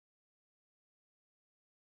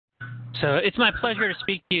So it's my pleasure to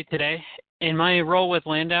speak to you today. In my role with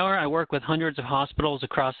LANDAUER, I work with hundreds of hospitals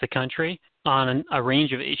across the country on a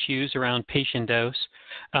range of issues around patient dose.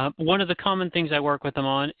 One of the common things I work with them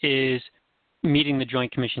on is meeting the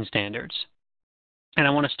Joint Commission standards. And I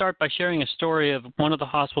want to start by sharing a story of one of the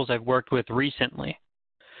hospitals I've worked with recently.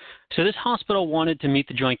 So this hospital wanted to meet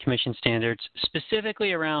the Joint Commission standards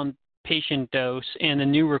specifically around patient dose and the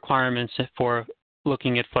new requirements for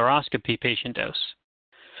looking at fluoroscopy patient dose.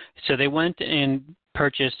 So they went and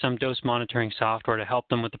purchased some dose monitoring software to help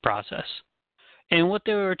them with the process. And what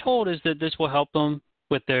they were told is that this will help them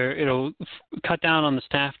with it'll cut down on the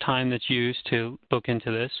staff time that's used to look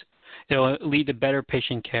into this. It'll lead to better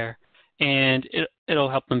patient care, and it'll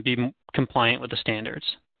help them be compliant with the standards.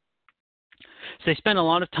 So they spent a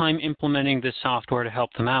lot of time implementing this software to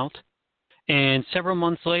help them out. And several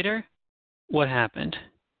months later, what happened?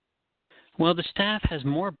 Well, the staff has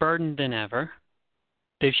more burden than ever.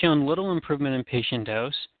 They've shown little improvement in patient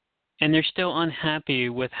dose, and they're still unhappy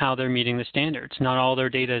with how they're meeting the standards. Not all their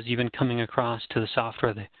data is even coming across to the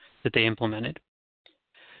software that they implemented.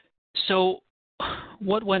 So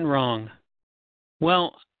what went wrong?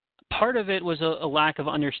 Well, part of it was a lack of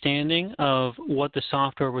understanding of what the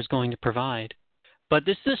software was going to provide. But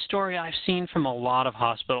this is a story I've seen from a lot of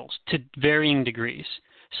hospitals to varying degrees.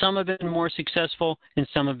 Some have been more successful and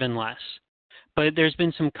some have been less. But there's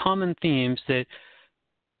been some common themes that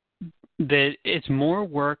it's more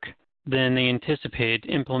work than they anticipated to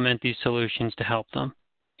implement these solutions to help them.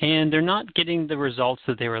 And they're not getting the results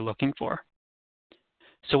that they were looking for.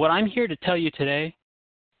 So what I'm here to tell you today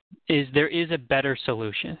is there is a better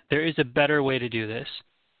solution. There is a better way to do this.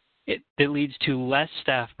 It leads to less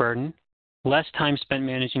staff burden, less time spent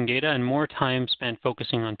managing data, and more time spent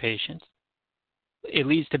focusing on patients. It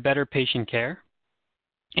leads to better patient care,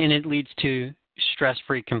 and it leads to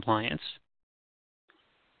stress-free compliance.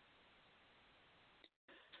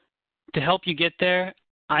 To help you get there,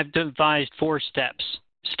 I've devised 4 steps.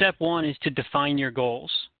 Step 1 is to define your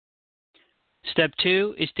goals. Step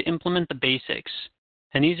 2 is to implement the basics.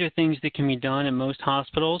 And these are things that can be done in most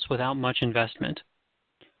hospitals without much investment.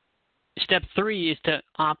 Step 3 is to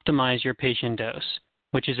optimize your patient dose,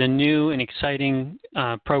 which is a new and exciting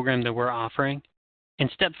program that we're offering.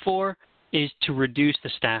 And step 4 is to reduce the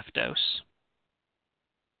staff dose.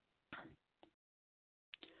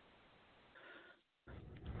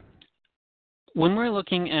 When we're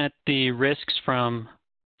looking at the risks from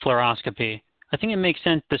fluoroscopy, I think it makes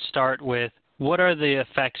sense to start with what are the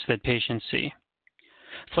effects that patients see.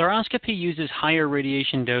 Fluoroscopy uses higher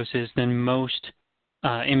radiation doses than most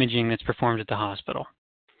imaging that's performed at the hospital.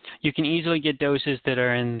 You can easily get doses that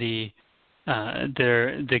are in the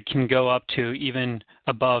that can go up to even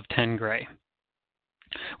above 10 gray.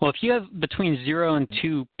 Well, if you have between 0 and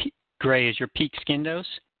 2 gray as your peak skin dose,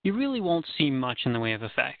 you really won't see much in the way of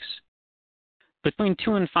effects. Between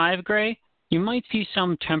 2 and 5 gray, you might see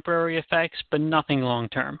some temporary effects, but nothing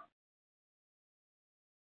long-term.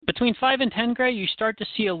 Between 5 and 10 gray, you start to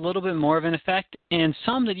see a little bit more of an effect, and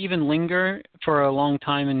some that even linger for a long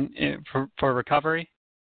time for recovery,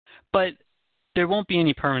 but there won't be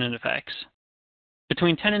any permanent effects.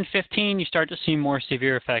 Between 10 and 15, you start to see more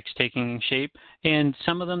severe effects taking shape, and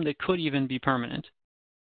some of them that could even be permanent.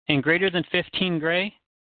 And greater than 15 gray,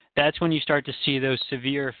 that's when you start to see those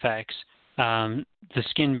severe effects, the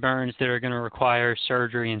skin burns that are going to require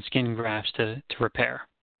surgery and skin grafts to repair.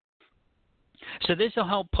 So this will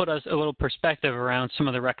help put us a little perspective around some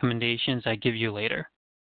of the recommendations I give you later.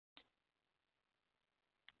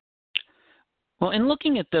 Well, in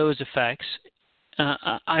looking at those effects,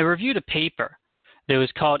 I reviewed a paper that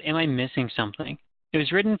was called "Am I Missing Something?" It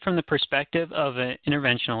was written from the perspective of an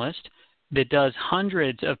interventionalist that does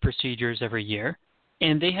hundreds of procedures every year,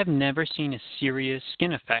 and they have never seen a serious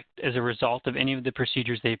skin effect as a result of any of the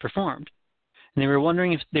procedures they performed. And they were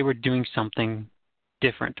wondering if they were doing something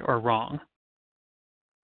different or wrong.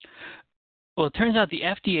 Well, it turns out the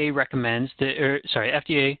FDA recommends that,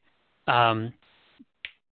 FDA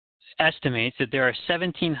estimates that there are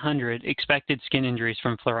 1,700 expected skin injuries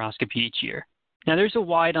from fluoroscopy each year. Now, there's a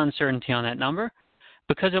wide uncertainty on that number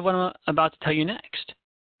because of what I'm about to tell you next.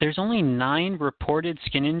 There's only 9 reported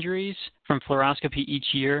skin injuries from fluoroscopy each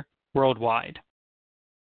year worldwide.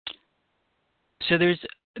 So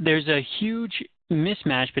there's a huge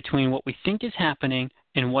mismatch between what we think is happening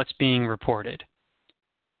and what's being reported.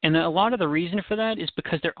 And a lot of the reason for that is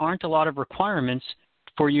because there aren't a lot of requirements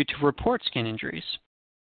for you to report skin injuries.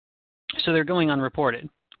 So they're going unreported,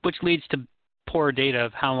 which leads to poor data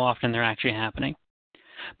of how often they're actually happening.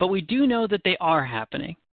 But we do know that they are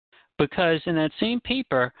happening because in that same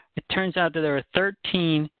paper, it turns out that there are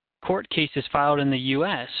 13 court cases filed in the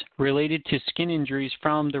U.S. related to skin injuries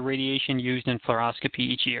from the radiation used in fluoroscopy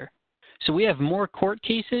each year. So we have more court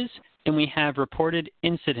cases than we have reported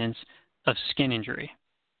incidents of skin injury.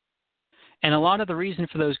 And a lot of the reason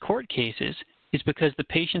for those court cases is because the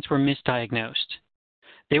patients were misdiagnosed.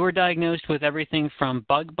 They were diagnosed with everything from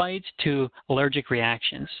bug bites to allergic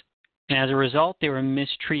reactions. And as a result, they were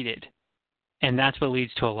mistreated. And that's what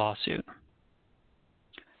leads to a lawsuit.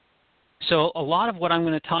 So a lot of what I'm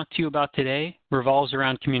going to talk to you about today revolves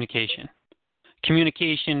around communication.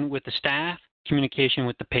 Communication with the staff, communication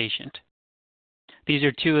with the patient. These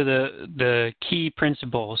are two of the key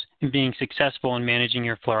principles in being successful in managing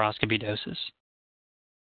your fluoroscopy doses.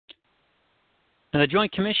 Now, the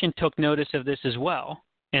Joint Commission took notice of this as well,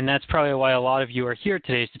 and that's probably why a lot of you are here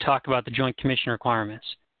today, is to talk about the Joint Commission requirements.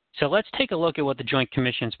 So let's take a look at what the Joint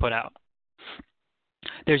Commission's put out.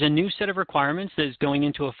 There's a new set of requirements that is going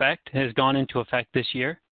into effect, has gone into effect this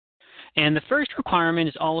year. And the first requirement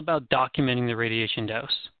is all about documenting the radiation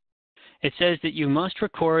dose. It says that you must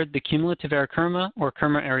record the cumulative air kerma or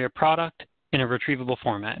kerma area product in a retrievable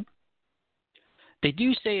format. They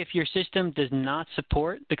do say if your system does not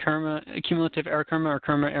support the cumulative air kerma or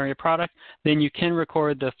kerma area product, then you can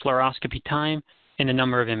record the fluoroscopy time and a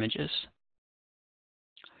number of images.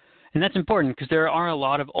 And that's important because there are a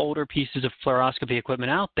lot of older pieces of fluoroscopy equipment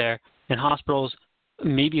out there, and hospitals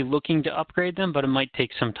may be looking to upgrade them, but it might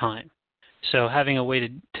take some time. So having a way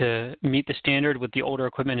to meet the standard with the older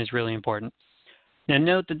equipment is really important. Now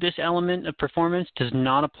note that this element of performance does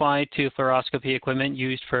not apply to fluoroscopy equipment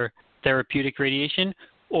used for therapeutic radiation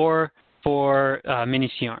or for mini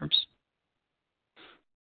C-arms.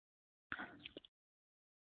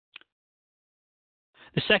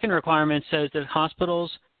 The second requirement says that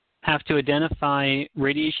hospitals have to identify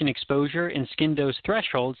radiation exposure and skin dose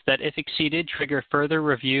thresholds that, if exceeded, trigger further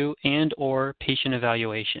review and or patient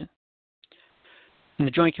evaluation. And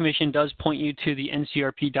the Joint Commission does point you to the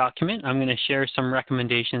NCRP document. I'm going to share some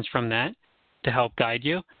recommendations from that to help guide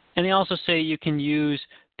you. And they also say you can use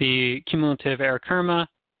the cumulative air kerma,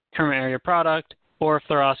 kerma area product, or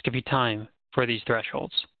fluoroscopy time for these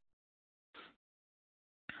thresholds.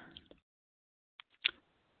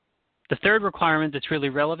 The third requirement that's really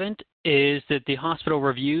relevant is that the hospital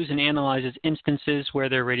reviews and analyzes instances where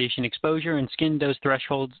their radiation exposure and skin dose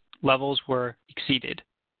threshold levels were exceeded.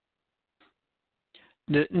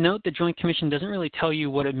 Note the Joint Commission doesn't really tell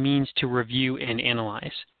you what it means to review and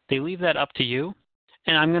analyze. They leave that up to you,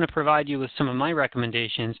 and I'm going to provide you with some of my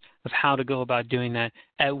recommendations of how to go about doing that.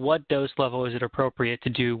 At what dose level is it appropriate to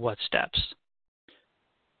do what steps?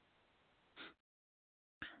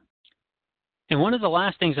 And one of the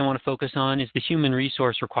last things I want to focus on is the human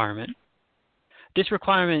resource requirement. This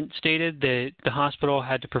requirement stated that the hospital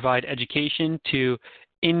had to provide education to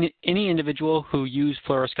any individual who used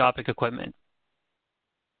fluoroscopic equipment.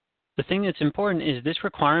 The thing that's important is this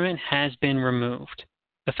requirement has been removed.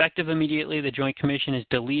 Effective immediately, the Joint Commission is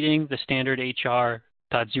deleting the standard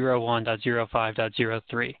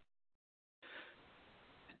HR.01.05.03.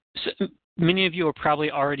 So many of you are probably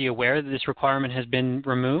already aware that this requirement has been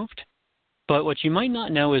removed. But what you might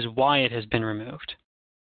not know is why it has been removed.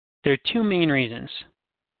 There are two main reasons.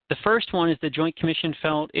 The first one is the Joint Commission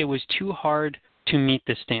felt it was too hard to meet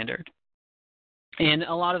this standard. And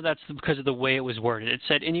a lot of that's because of the way it was worded. It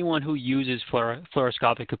said anyone who uses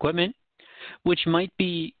fluoroscopic equipment, which might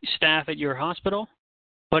be staff at your hospital,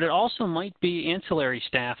 but it also might be ancillary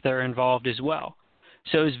staff that are involved as well.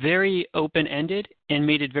 So it was very open-ended and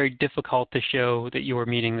made it very difficult to show that you were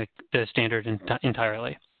meeting the standard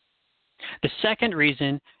entirely. The second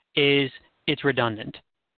reason is it's redundant.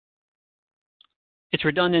 It's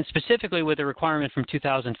redundant specifically with a requirement from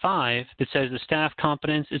 2005 that says the staff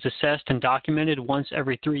competence is assessed and documented once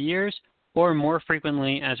every 3 years or more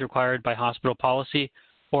frequently as required by hospital policy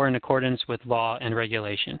or in accordance with law and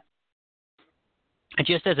regulation. And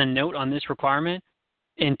just as a note on this requirement,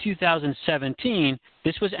 in 2017,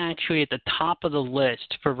 this was actually at the top of the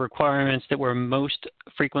list for requirements that were most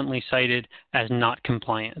frequently cited as not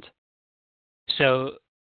compliant. So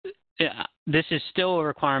this is still a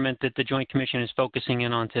requirement that the Joint Commission is focusing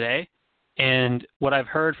in on today. And what I've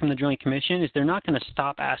heard from the Joint Commission is they're not going to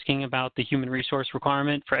stop asking about the human resource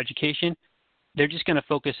requirement for education. They're just going to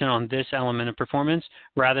focus in on this element of performance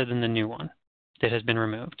rather than the new one that has been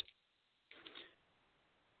removed.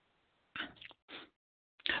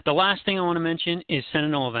 The last thing I want to mention is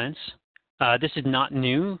sentinel events. This is not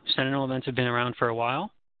new. Sentinel events have been around for a while.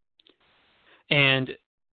 And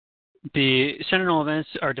the sentinel events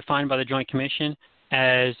are defined by the Joint Commission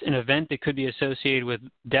as an event that could be associated with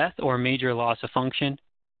death or major loss of function.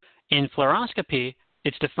 In fluoroscopy,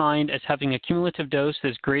 it's defined as having a cumulative dose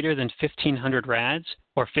that's greater than 1,500 rads,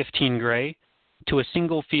 or 15 gray, to a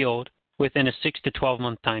single field within a 6 to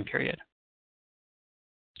 12-month time period.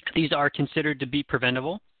 These are considered to be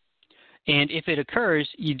preventable, and if it occurs,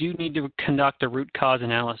 you do need to conduct a root cause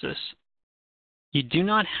analysis. You do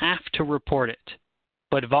not have to report it,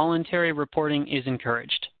 but voluntary reporting is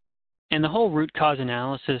encouraged. And the whole root cause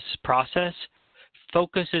analysis process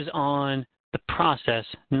focuses on the process,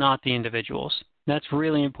 not the individuals. That's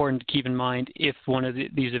really important to keep in mind if one of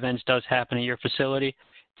these events does happen at your facility.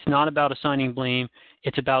 It's not about assigning blame.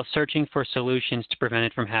 It's about searching for solutions to prevent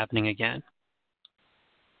it from happening again.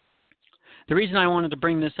 The reason I wanted to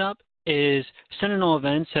bring this up is sentinel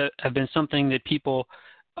events have been something that people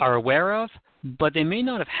are aware of, but they may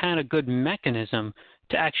not have had a good mechanism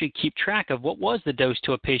to actually keep track of what was the dose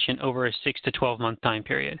to a patient over a 6 to 12-month time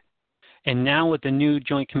period. And now with the new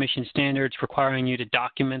Joint Commission standards requiring you to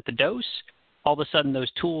document the dose, all of a sudden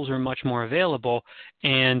those tools are much more available,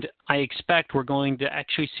 and I expect we're going to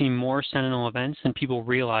actually see more sentinel events than people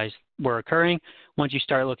realize were occurring once you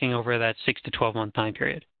start looking over that 6 to 12-month time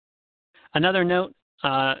period. Another note,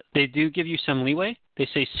 they do give you some leeway. They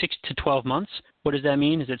say 6 to 12 months. What does that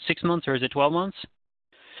mean? Is it 6 months or is it 12 months?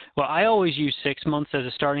 Well, I always use 6 months as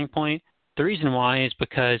a starting point. The reason why is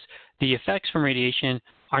because the effects from radiation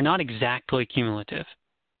are not exactly cumulative.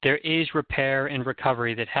 There is repair and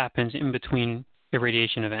recovery that happens in between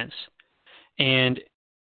irradiation events. And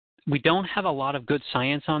we don't have a lot of good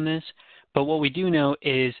science on this, but what we do know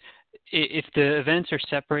is if the events are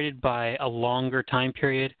separated by a longer time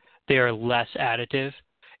period, they are less additive.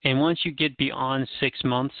 And once you get beyond 6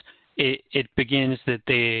 months, it begins that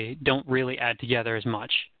they don't really add together as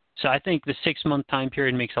much. So I think the 6-month time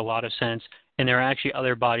period makes a lot of sense, and there are actually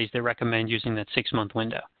other bodies that recommend using that 6-month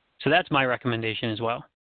window. So that's my recommendation as well.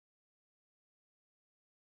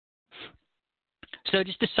 So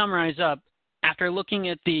just to summarize up, after looking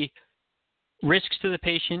at the risks to the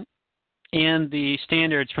patient and the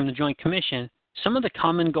standards from the Joint Commission, some of the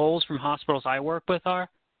common goals from hospitals I work with are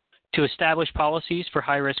to establish policies for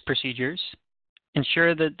high-risk procedures,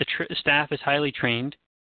 ensure that the staff is highly trained,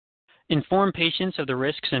 inform patients of the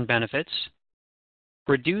risks and benefits,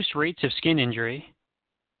 reduce rates of skin injury.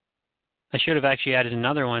 I should have actually added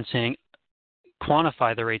another one saying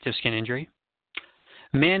quantify the rates of skin injury,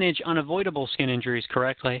 manage unavoidable skin injuries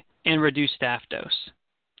correctly, and reduce staff dose.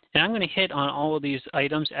 And I'm going to hit on all of these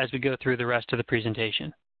items as we go through the rest of the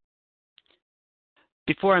presentation.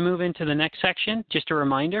 Before I move into the next section, just a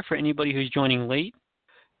reminder for anybody who's joining late,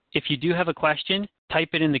 if you do have a question, type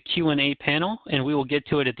it in the Q&A panel, and we will get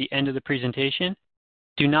to it at the end of the presentation.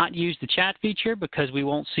 Do not use the chat feature because we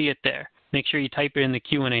won't see it there. Make sure you type it in the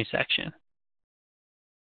Q&A section.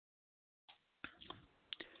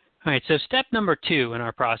 All right, so step number 2 in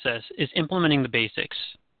our process is implementing the basics.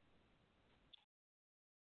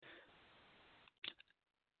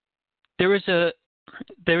 There was a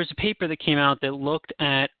paper that came out that looked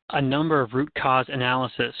at a number of root cause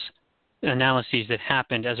analyses that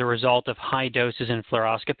happened as a result of high doses in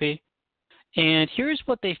fluoroscopy. And here's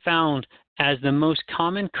what they found as the most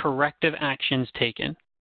common corrective actions taken.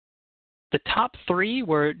 The top 3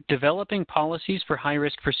 were developing policies for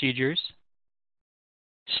high-risk procedures,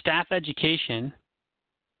 staff education,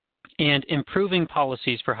 and improving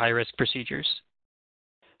policies for high-risk procedures.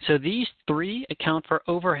 So these 3 account for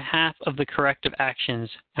over half of the corrective actions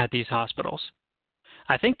at these hospitals.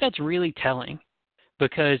 I think that's really telling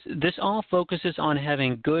because this all focuses on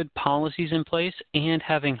having good policies in place and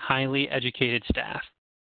having highly educated staff.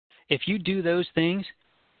 If you do those things,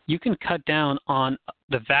 you can cut down on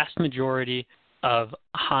the vast majority of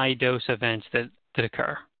high-dose events that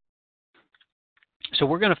occur. So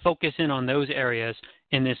we're going to focus in on those areas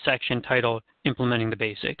in this section titled Implementing the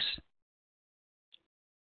Basics.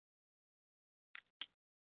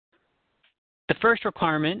 The first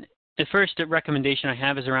recommendation I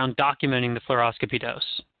have is around documenting the fluoroscopy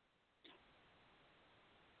dose.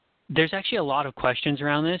 There's actually a lot of questions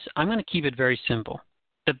around this. I'm going to keep it very simple.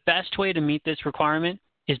 The best way to meet this requirement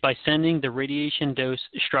is by sending the radiation dose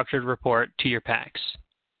structured report to your PACS,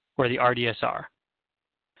 or the RDSR.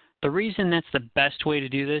 The reason that's the best way to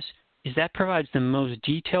do this is that provides the most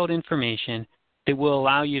detailed information that will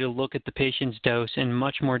allow you to look at the patient's dose in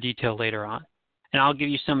much more detail later on. And I'll give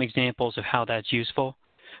you some examples of how that's useful.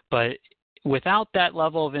 But without that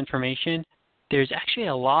level of information, there's actually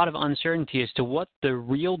a lot of uncertainty as to what the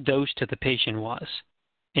real dose to the patient was.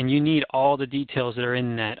 And you need all the details that are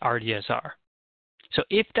in that RDSR. So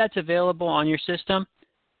if that's available on your system,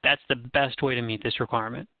 that's the best way to meet this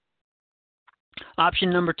requirement. Option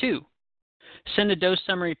number 2, send a dose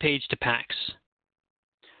summary page to PACS.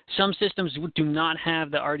 Some systems do not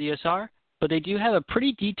have the RDSR, but they do have a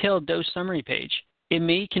pretty detailed dose summary page. It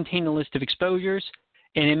may contain a list of exposures,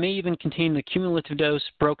 and it may even contain the cumulative dose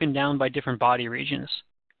broken down by different body regions.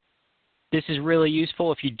 This is really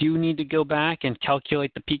useful if you do need to go back and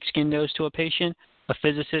calculate the peak skin dose to a patient. A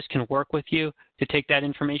physicist can work with you to take that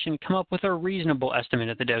information and come up with a reasonable estimate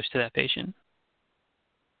of the dose to that patient.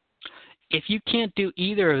 If you can't do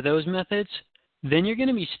either of those methods, then you're going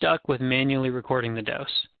to be stuck with manually recording the dose.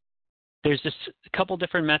 There's a couple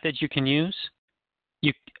different methods you can use.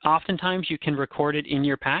 Oftentimes you can record it in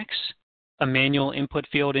your packs, a manual input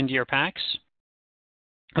field into your packs,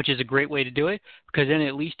 which is a great way to do it because then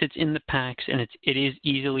at least it's in the packs and it is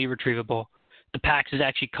easily retrievable. The packs is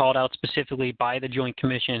actually called out specifically by the Joint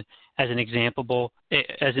Commission as an example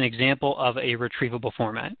of a retrievable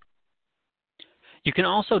format. You can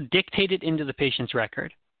also dictate it into the patient's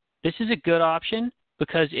record. This is a good option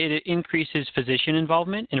because it increases physician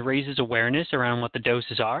involvement and raises awareness around what the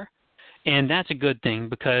doses are. And that's a good thing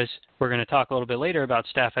because we're going to talk a little bit later about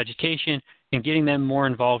staff education, and getting them more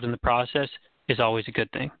involved in the process is always a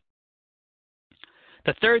good thing.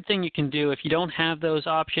 The third thing you can do if you don't have those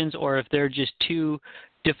options or if they're just too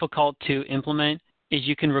difficult to implement is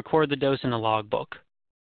you can record the dose in a logbook.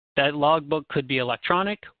 That logbook could be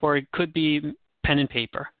electronic or it could be pen and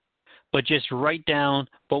paper. But just write down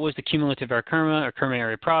what was the cumulative air kerma or kerma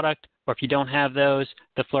area product, or if you don't have those,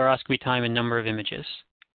 the fluoroscopy time and number of images.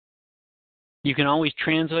 You can always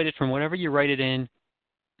translate it from whatever you write it in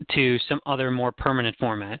to some other more permanent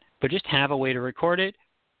format, but just have a way to record it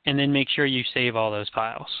and then make sure you save all those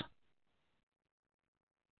files.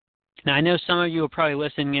 Now, I know some of you are probably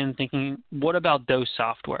listening in thinking, what about dose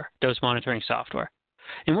software, dose monitoring software?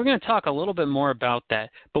 And we're going to talk a little bit more about that,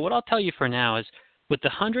 but what I'll tell you for now is with the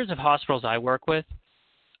hundreds of hospitals I work with,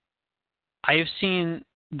 I have seen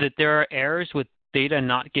that there are errors with data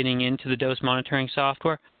not getting into the dose monitoring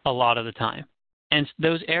software a lot of the time. And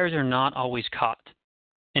those errors are not always caught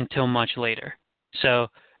until much later. So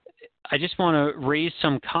I just want to raise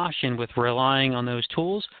some caution with relying on those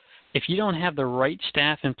tools. If you don't have the right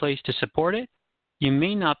staff in place to support it, you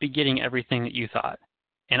may not be getting everything that you thought.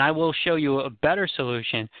 And I will show you a better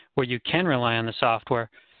solution where you can rely on the software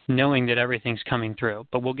knowing that everything's coming through,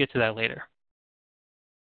 but we'll get to that later.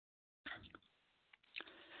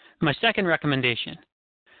 My second recommendation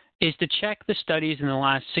is to check the studies in the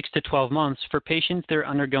last 6 to 12 months for patients that are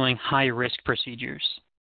undergoing high-risk procedures.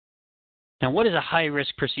 Now, what is a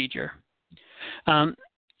high-risk procedure?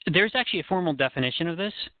 There's actually a formal definition of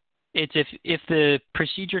this. It's if the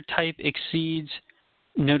procedure type exceeds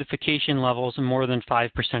notification levels more than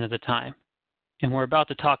 5% of the time. And we're about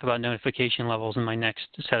to talk about notification levels in my next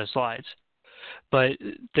set of slides. But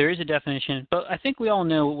there is a definition, but I think we all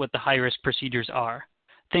know what the high-risk procedures are.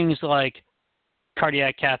 Things like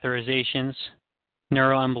cardiac catheterizations,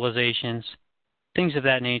 neuroembolizations, things of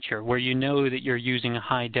that nature, where you know that you're using a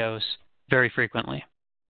high dose very frequently.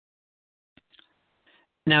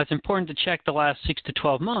 Now, it's important to check the last 6 to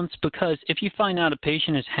 12 months because if you find out a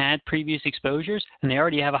patient has had previous exposures and they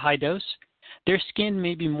already have a high dose, their skin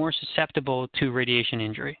may be more susceptible to radiation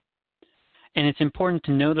injury. And it's important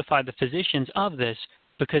to notify the physicians of this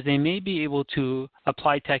because they may be able to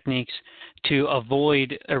apply techniques to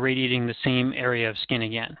avoid irradiating the same area of skin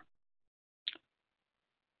again.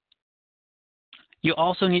 You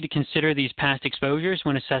also need to consider these past exposures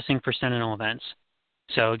when assessing for sentinel events.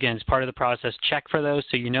 So again, as part of the process, check for those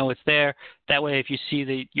so you know it's there. That way, if you see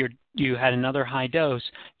that you had another high dose,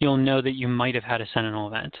 you'll know that you might have had a sentinel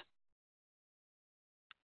event.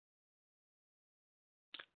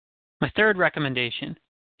 My third recommendation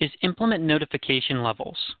is implement notification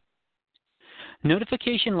levels.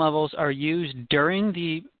 Notification levels are used during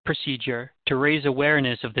the procedure to raise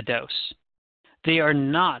awareness of the dose. They are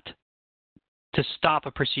not to stop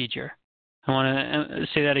a procedure. I want to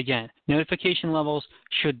say that again. Notification levels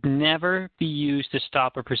should never be used to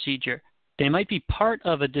stop a procedure. They might be part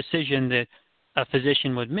of a decision that a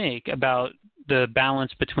physician would make about the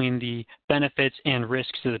balance between the benefits and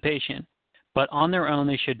risks to the patient. But on their own,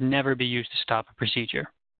 they should never be used to stop a procedure.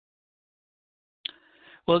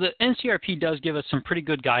 Well, the NCRP does give us some pretty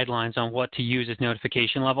good guidelines on what to use as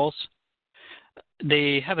notification levels.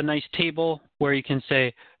 They have a nice table where you can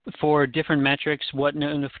say, for different metrics, what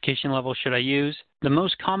notification level should I use? The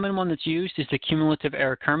most common one that's used is the cumulative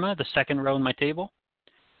error kerma, the second row in my table.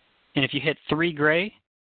 And if you hit 3 gray,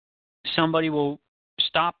 somebody will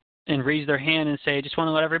stop and raise their hand and say, I just want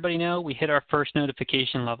to let everybody know we hit our first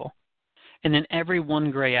notification level. And then every 1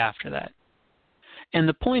 gray after that. And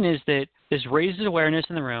the point is that this raises awareness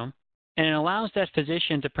in the room, and it allows that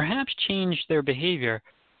physician to perhaps change their behavior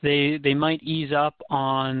They might ease up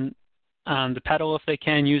on the pedal if they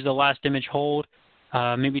can, use the last image hold,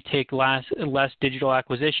 maybe take less digital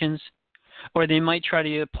acquisitions, or they might try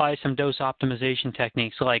to apply some dose optimization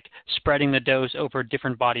techniques like spreading the dose over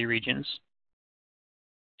different body regions.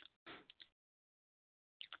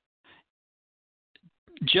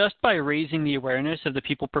 Just by raising the awareness of the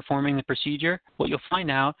people performing the procedure, what you'll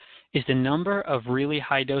find out is the number of really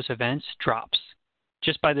high dose events drops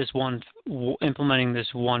just by implementing this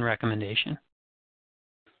one recommendation.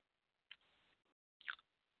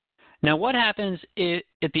 Now, what happens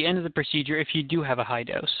at the end of the procedure if you do have a high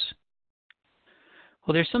dose?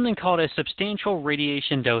 Well, there's something called a substantial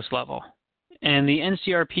radiation dose level, and the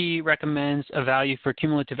NCRP recommends a value for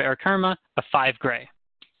cumulative air karma of 5 gray.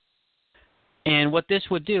 And what this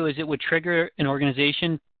would do is it would trigger the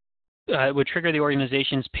organization's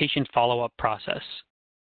patient follow-up process.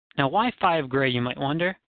 Now, why 5 gray, you might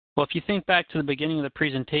wonder? Well, if you think back to the beginning of the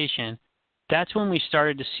presentation, that's when we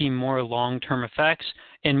started to see more long-term effects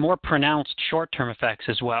and more pronounced short-term effects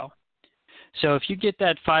as well. So if you get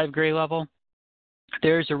that 5 gray level,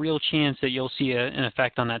 there's a real chance that you'll see an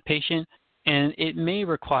effect on that patient, and it may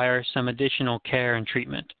require some additional care and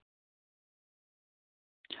treatment.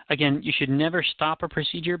 Again, you should never stop a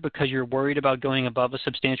procedure because you're worried about going above a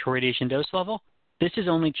substantial radiation dose level. This is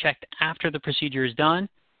only checked after the procedure is done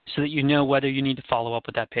so that you know whether you need to follow up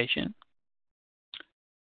with that patient.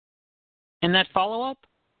 And that follow-up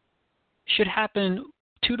should happen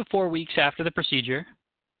 2 to 4 weeks after the procedure.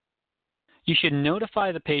 You should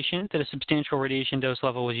notify the patient that a substantial radiation dose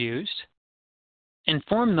level was used,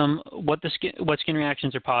 inform them what skin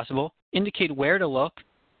reactions are possible, indicate where to look,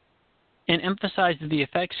 and emphasize that the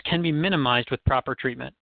effects can be minimized with proper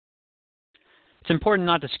treatment. It's important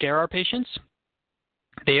not to scare our patients.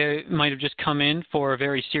 They might have just come in for a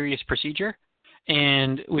very serious procedure,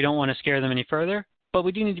 and we don't want to scare them any further, but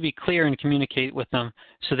we do need to be clear and communicate with them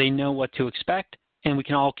so they know what to expect, and we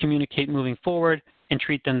can all communicate moving forward and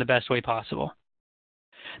treat them the best way possible.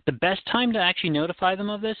 The best time to actually notify them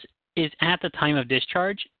of this is at the time of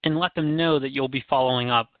discharge, and let them know that you'll be following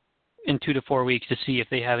up in 2 to 4 weeks to see if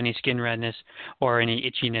they have any skin redness or any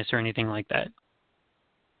itchiness or anything like that.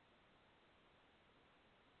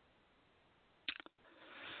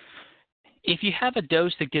 If you have a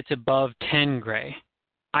dose that gets above 10 gray,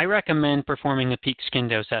 I recommend performing a peak skin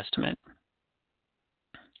dose estimate.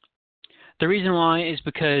 The reason why is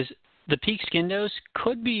because the peak skin dose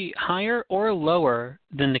could be higher or lower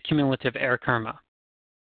than the cumulative air karma.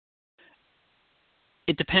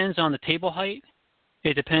 It depends on the table height.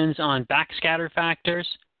 It depends on backscatter factors,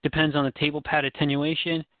 depends on the table pad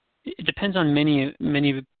attenuation. It depends on many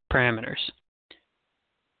parameters.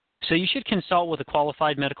 So you should consult with a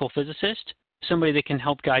qualified medical physicist, somebody that can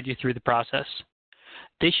help guide you through the process.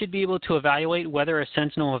 They should be able to evaluate whether a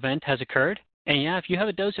sentinel event has occurred. And yeah, if you have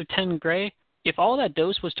a dose of 10 gray, if all that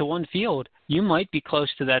dose was to one field, you might be close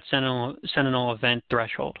to that sentinel event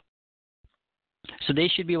threshold. So they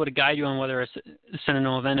should be able to guide you on whether a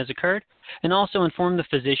sentinel event has occurred, and also inform the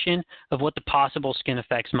physician of what the possible skin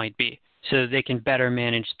effects might be so that they can better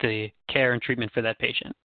manage the care and treatment for that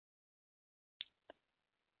patient.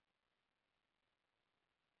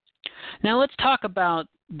 Now let's talk about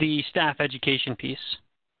the staff education piece.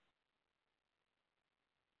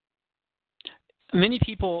 Many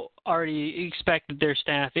people already expect that their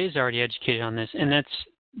staff is already educated on this, and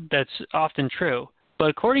that's often true. But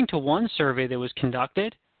according to one survey that was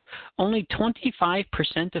conducted, only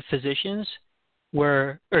 25% of physicians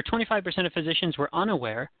were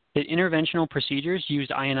unaware that interventional procedures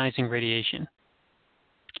used ionizing radiation.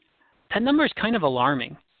 That number is kind of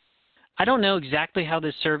alarming. I don't know exactly how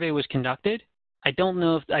this survey was conducted. I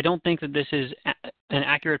don't think that this is an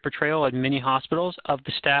accurate portrayal at many hospitals of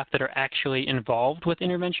the staff that are actually involved with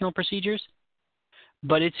interventional procedures,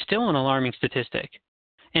 but it's still an alarming statistic.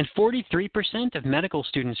 And 43% of medical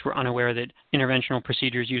students were unaware that interventional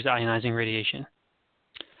procedures use ionizing radiation.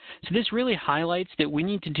 So this really highlights that we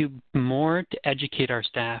need to do more to educate our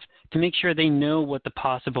staff to make sure they know what the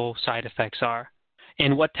possible side effects are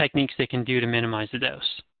and what techniques they can do to minimize the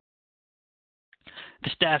dose.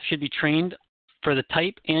 The staff should be trained for the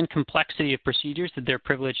type and complexity of procedures that they're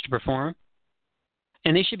privileged to perform,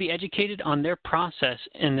 and they should be educated on their process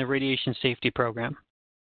in the radiation safety program.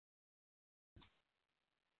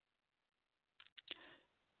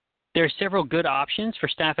 There are several good options for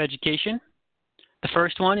staff education. The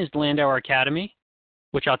first one is the LANDAUER Academy,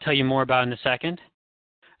 which I'll tell you more about in a second.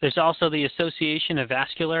 There's also the Association of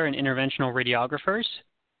Vascular and Interventional Radiographers.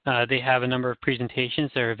 They have a number of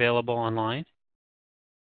presentations that are available online.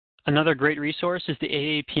 Another great resource is the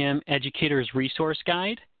AAPM Educator's Resource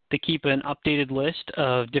Guide. They keep an updated list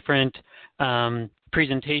of different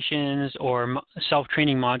presentations or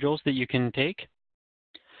self-training modules that you can take.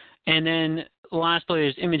 And then lastly,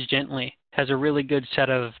 there's Image Gently. Has a really good set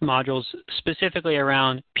of modules specifically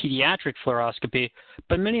around pediatric fluoroscopy,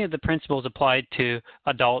 but many of the principles apply to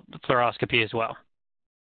adult fluoroscopy as well.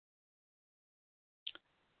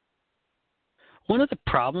 One of the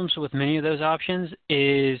problems with many of those options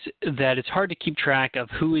is that it's hard to keep track of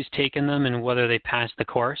who has taken them and whether they passed the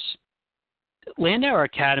course. LANDAUER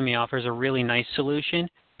Academy offers a really nice solution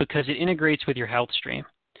because it integrates with your health stream,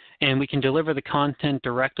 and we can deliver the content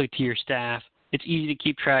directly to your staff. It's easy to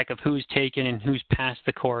keep track of who's taken and who's passed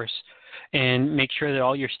the course and make sure that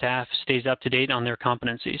all your staff stays up to date on their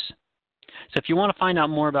competencies. So if you want to find out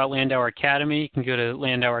more about LANDAUER Academy, you can go to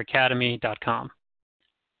landaueracademy.com.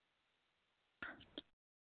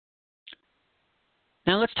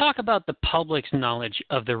 Now let's talk about the public's knowledge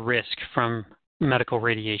of the risk from medical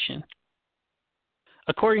radiation.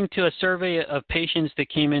 According to a survey of patients that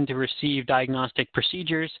came in to receive diagnostic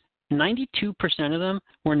procedures, 92% of them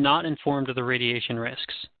were not informed of the radiation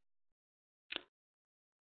risks.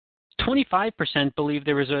 25% believe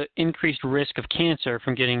there was an increased risk of cancer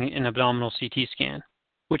from getting an abdominal CT scan,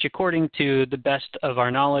 which according to the best of our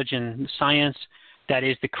knowledge and science, that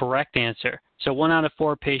is the correct answer. So 1 out of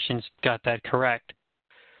 4 patients got that correct.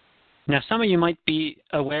 Now, some of you might be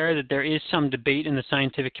aware that there is some debate in the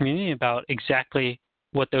scientific community about exactly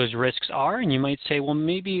what those risks are, and you might say, well,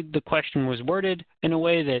 maybe the question was worded in a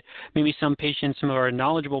way that maybe some patients, some of our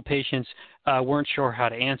knowledgeable patients, weren't sure how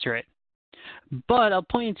to answer it. But I'll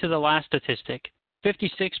point you to the last statistic.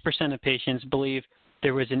 56% of patients believe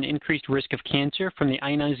there was an increased risk of cancer from the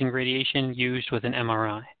ionizing radiation used with an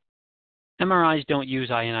MRI. MRIs don't use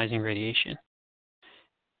ionizing radiation.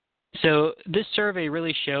 So this survey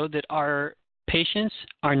really showed that our patients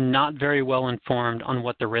are not very well informed on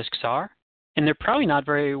what the risks are, and they're probably not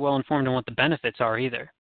very well informed on what the benefits are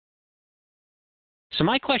either. So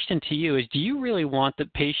my question to you is, do you really want the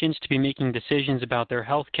patients to be making decisions about their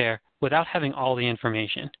health care without having all the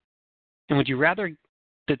information? And would you rather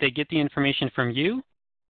that they get the information from you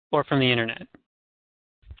or from the internet?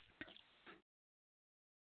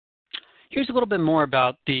 Here's a little bit more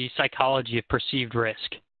about the psychology of perceived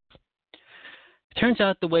risk. It turns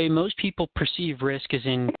out the way most people perceive risk is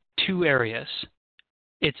in 2 areas.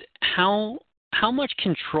 It's how much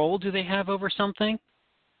control do they have over something,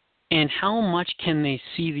 and how much can they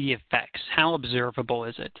see the effects? How observable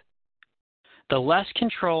is it? The less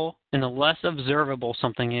control and the less observable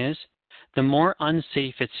something is, the more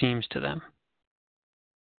unsafe it seems to them.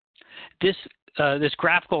 This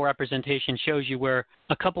graphical representation shows you where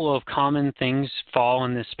a couple of common things fall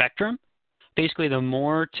in this spectrum. Basically, the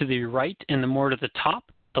more to the right and the more to the top,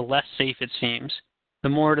 the less safe it seems. The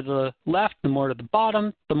more to the left, the more to the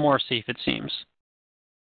bottom, the more safe it seems.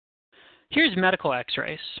 Here's medical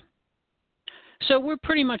x-rays. So we're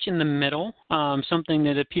pretty much in the middle, something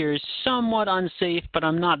that appears somewhat unsafe, but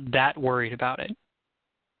I'm not that worried about it.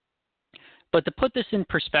 But to put this in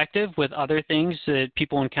perspective with other things that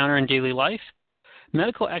people encounter in daily life,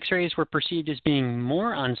 medical x-rays were perceived as being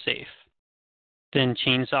more unsafe than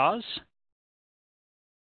chainsaws,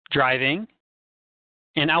 driving,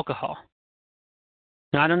 and alcohol.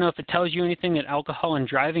 Now, I don't know if it tells you anything that alcohol and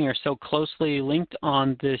driving are so closely linked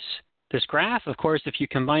on this graph. Of course, if you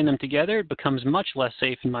combine them together, it becomes much less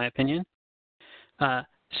safe, in my opinion.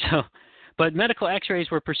 But medical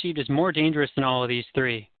x-rays were perceived as more dangerous than all of these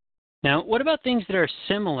 3. Now, what about things that are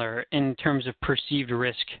similar in terms of perceived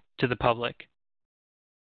risk to the public?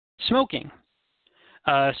 Smoking.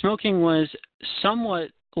 Smoking was somewhat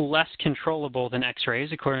less controllable than x-rays,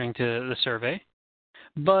 according to the survey,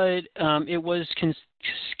 but it was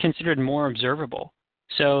considered more observable.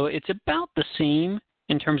 So it's about the same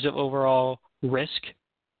in terms of overall risk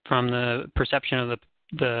from the perception of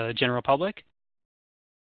the general public,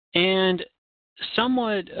 and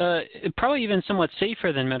somewhat, probably even somewhat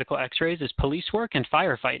safer than medical x-rays is police work and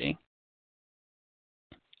firefighting.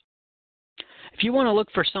 If you want to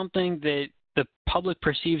look for something that the public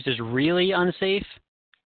perceives as really unsafe,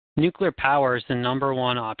 nuclear power is the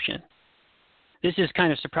 #1 option. This is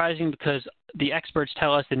kind of surprising because the experts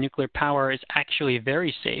tell us that nuclear power is actually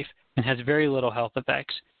very safe and has very little health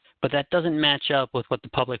effects, but that doesn't match up with what the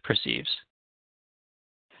public perceives.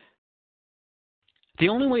 The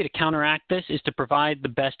only way to counteract this is to provide the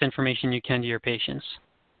best information you can to your patients.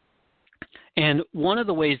 And one of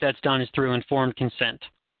the ways that's done is through informed consent.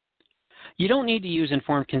 You don't need to use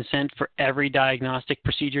informed consent for every diagnostic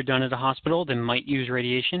procedure done at a hospital that might use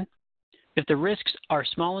radiation. If the risks are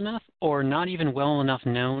small enough or not even well enough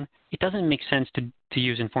known, it doesn't make sense to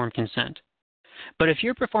use informed consent. But if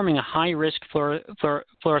you're performing a high-risk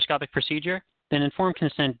fluoroscopic procedure, then informed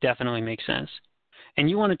consent definitely makes sense. And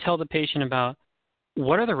you want to tell the patient about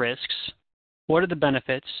what are the risks, what are the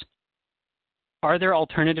benefits, are there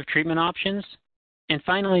alternative treatment options, and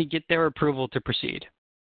finally get their approval to proceed.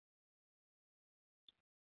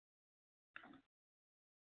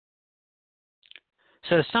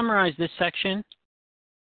 So to summarize this section,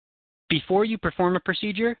 before you perform a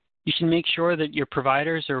procedure, you should make sure that your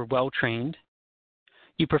providers are well trained.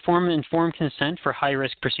 You perform informed consent for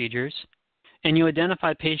high-risk procedures, and you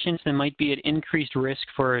identify patients that might be at increased risk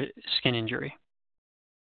for skin injury.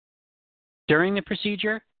 During the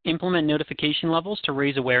procedure, implement notification levels to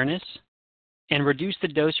raise awareness and reduce the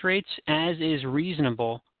dose rates as is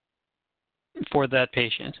reasonable for that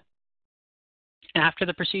patient. After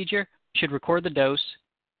the procedure, you should record the dose,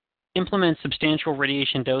 implement substantial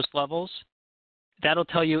radiation dose levels. That'll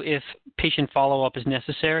tell you if patient follow-up is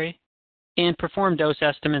necessary, and perform dose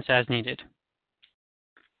estimates as needed.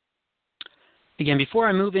 Again, before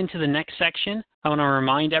I move into the next section, I want to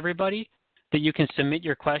remind everybody that you can submit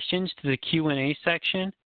your questions to the Q&A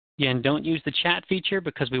section. Again, don't use the chat feature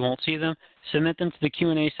because we won't see them. Submit them to the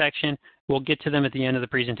Q&A section. We'll get to them at the end of the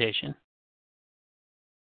presentation.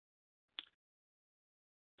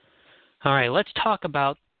 All right, let's talk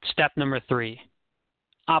about step number 3,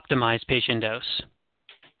 optimize patient dose.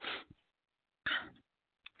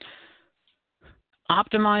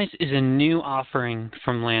 Optimize is a new offering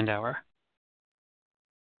from LANDAUER.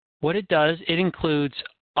 What it does, it includes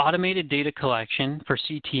automated data collection for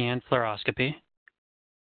CT and fluoroscopy,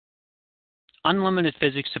 unlimited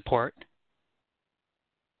physics support,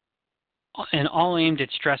 and all aimed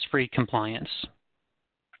at stress-free compliance.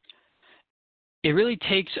 It really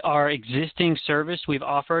takes our existing service we've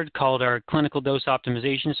offered called our Clinical Dose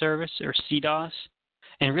Optimization Service, or CDOS,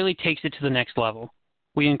 and really takes it to the next level.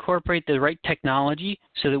 We incorporate the right technology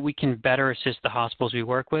so that we can better assist the hospitals we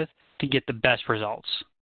work with to get the best results.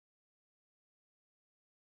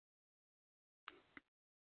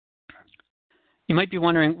 You might be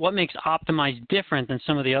wondering what makes Optimize different than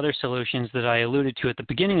some of the other solutions that I alluded to at the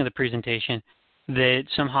beginning of the presentation that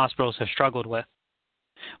some hospitals have struggled with.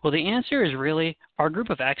 Well, the answer is really our group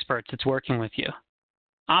of experts that's working with you.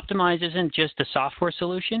 Optimize isn't just a software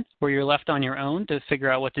solution where you're left on your own to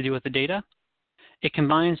figure out what to do with the data. It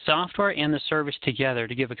combines software and the service together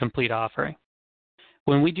to give a complete offering.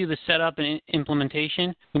 When we do the setup and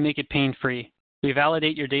implementation, we make it pain-free. We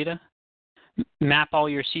validate your data, map all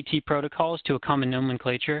your CT protocols to a common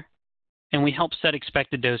nomenclature, and we help set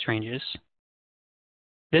expected dose ranges.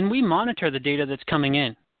 Then we monitor the data that's coming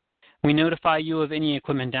in. We notify you of any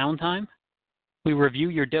equipment downtime. We review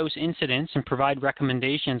your dose incidents and provide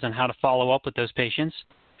recommendations on how to follow up with those patients.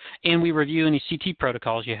 And we review any CT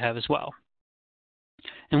protocols you have as well.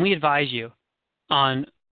 And we advise you on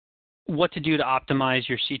what to do to optimize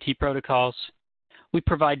your CT protocols. We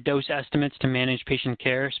provide dose estimates to manage patient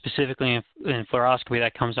care, specifically in fluoroscopy.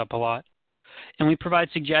 That comes up a lot. And we provide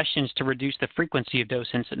suggestions to reduce the frequency of dose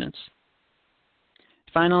incidents.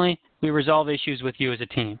 Finally, we resolve issues with you as a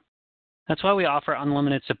team. That's why we offer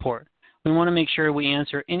unlimited support. We want to make sure we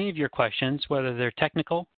answer any of your questions, whether they're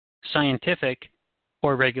technical, scientific,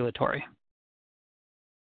 or regulatory.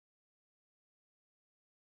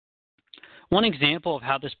 One example of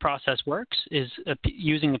how this process works is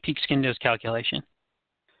using a peak skin dose calculation.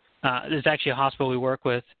 There's actually a hospital we work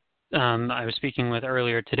with, I was speaking with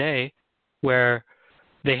earlier today, where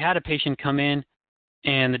they had a patient come in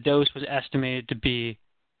and the dose was estimated to be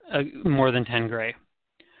more than 10 gray.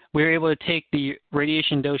 We were able to take the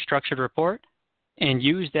radiation dose structured report and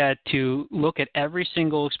use that to look at every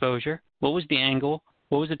single exposure. What was the angle?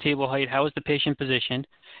 What was the table height? How was the patient positioned?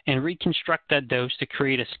 And reconstruct that dose to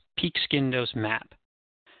create a peak skin dose map.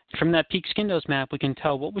 From that peak skin dose map, we can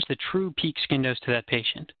tell what was the true peak skin dose to that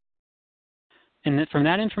patient. And then from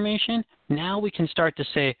that information, now we can start to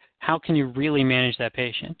say, how can you really manage that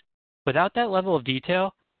patient? Without that level of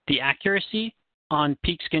detail, the accuracy on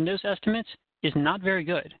peak skin dose estimates is not very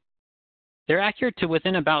good. They're accurate to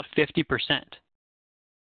within about 50%.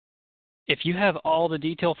 If you have all the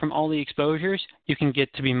detail from all the exposures, you can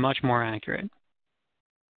get to be much more accurate.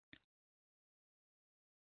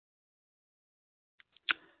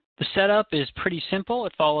 The setup is pretty simple.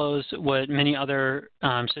 It follows what many other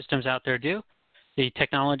systems out there do. The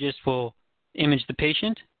technologist will image the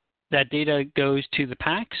patient. That data goes to the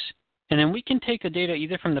PACS, and then we can take the data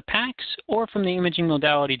either from the PACS or from the imaging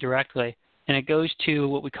modality directly, and it goes to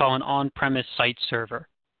what we call an on-premise site server.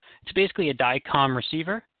 It's basically a DICOM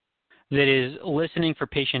receiver that is listening for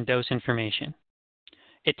patient dose information.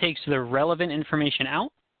 It takes the relevant information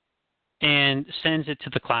out and sends it to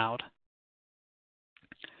the cloud.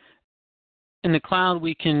 In the cloud,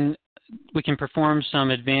 we can perform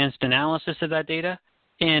some advanced analysis of that data,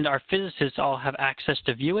 and our physicists all have access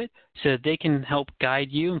to view it so that they can help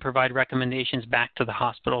guide you and provide recommendations back to the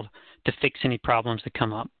hospital to fix any problems that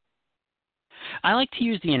come up. I like to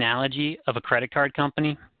use the analogy of a credit card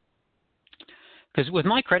company, because with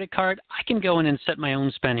my credit card, I can go in and set my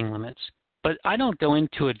own spending limits, but I don't go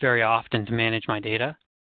into it very often to manage my data.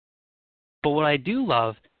 But what I do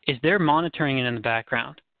love is they're monitoring it in the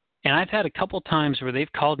background. And I've had a couple times where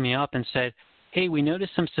they've called me up and said, hey, we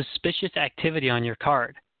noticed some suspicious activity on your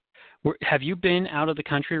card. Have you been out of the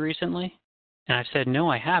country recently? And I said, no,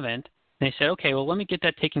 I haven't. And they said, okay, well, let me get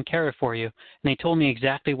that taken care of for you. And they told me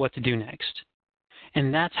exactly what to do next.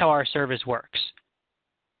 And that's how our service works.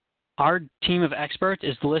 Our team of experts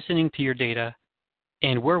is listening to your data,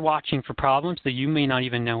 and we're watching for problems that you may not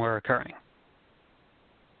even know are occurring.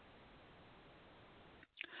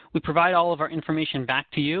 We provide all of our information back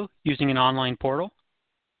to you using an online portal.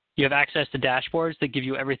 You have access to dashboards that give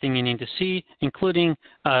you everything you need to see, including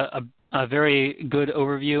a very good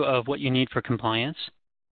overview of what you need for compliance.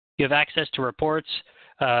 You have access to reports,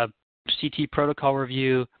 CT protocol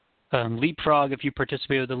review, Leapfrog. If you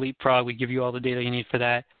participate with the Leapfrog, we give you all the data you need for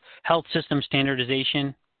that. Health system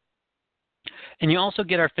standardization. And you also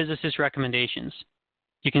get our physicist recommendations.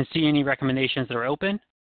 You can see any recommendations that are open.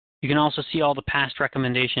 You can also see all the past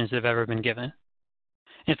recommendations that have ever been given.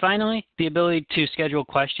 And finally, the ability to schedule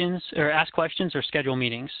questions or ask questions or schedule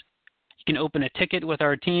meetings. You can open a ticket with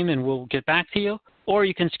our team and we'll get back to you, or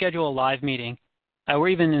you can schedule a live meeting. We're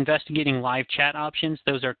even investigating live chat options.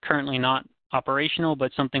 Those are currently not operational,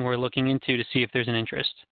 but something we're looking into to see if there's an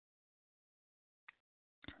interest.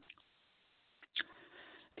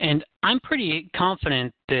 And I'm pretty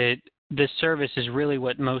confident that this service is really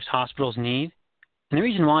what most hospitals need. And the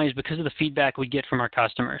reason why is because of the feedback we get from our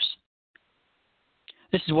customers.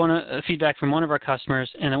 This is feedback from one of our customers,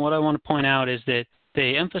 and what I want to point out is that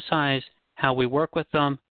they emphasize how we work with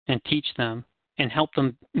them and teach them and help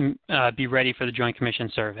them be ready for the Joint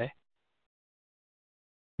Commission survey.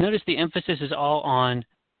 Notice the emphasis is all on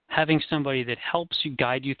having somebody that helps you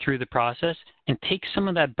guide you through the process and take some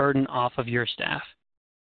of that burden off of your staff.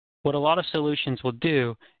 What a lot of solutions will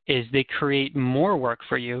do is they create more work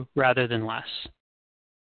for you rather than less.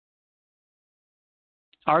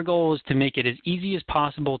 Our goal is to make it as easy as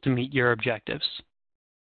possible to meet your objectives.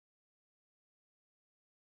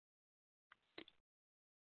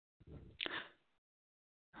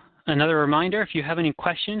 Another reminder, if you have any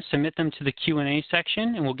questions, submit them to the Q&A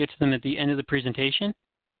section, and we'll get to them at the end of the presentation.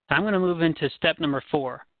 I'm going to move into step number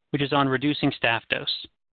 4, which is on reducing staff dose.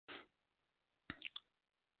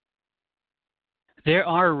 There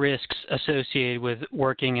are risks associated with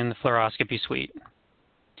working in the fluoroscopy suite.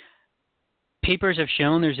 Papers have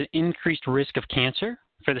shown there's an increased risk of cancer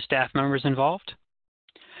for the staff members involved.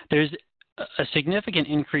 There's a significant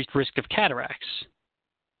increased risk of cataracts.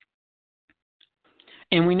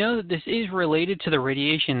 And we know that this is related to the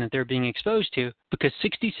radiation that they're being exposed to, because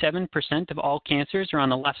 67% of all cancers are on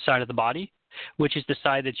the left side of the body, which is the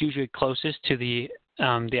side that's usually closest to the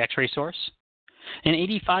X-ray source. And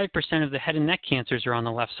 85% of the head and neck cancers are on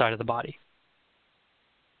the left side of the body.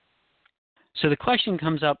 So the question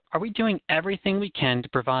comes up, are we doing everything we can to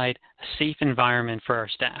provide a safe environment for our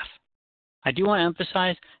staff? I do want to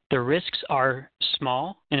emphasize the risks are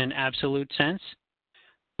small in an absolute sense,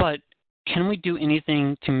 but can we do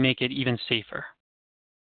anything to make it even safer?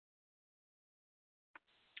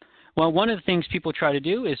 Well, one of the things people try to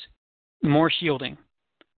do is more shielding.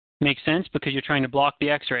 Makes sense because you're trying to block the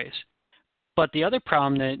X-rays. But the other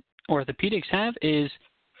problem that orthopedics have is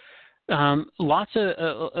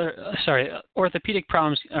orthopedic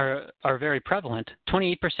problems are very prevalent.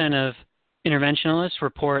 28% of interventionalists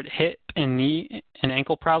report hip and knee and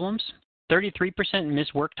ankle problems. 33%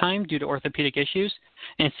 miss work time due to orthopedic issues,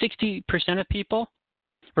 and 60% of people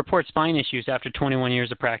report spine issues after 21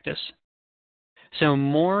 years of practice. So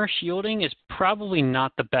more shielding is probably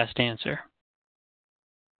not the best answer.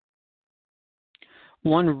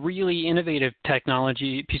 One really innovative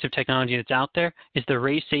piece of technology that's out there is the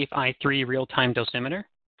RaySafe i3 real-time dosimeter.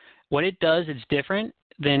 What it does, it's different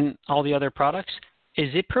than all the other products, is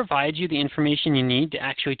it provides you the information you need to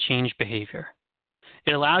actually change behavior.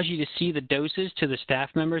 It allows you to see the doses to the staff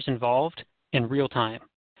members involved in real time.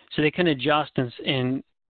 So they can adjust and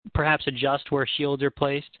perhaps adjust where shields are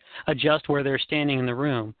placed, adjust where they're standing in the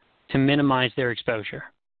room to minimize their exposure.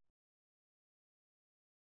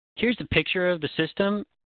 Here's a picture of the system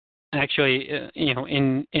actually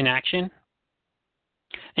in action.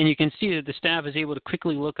 And you can see that the staff is able to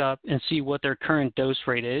quickly look up and see what their current dose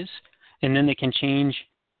rate is, and then they can change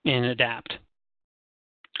and adapt.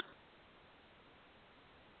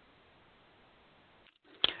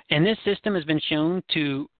 And this system has been shown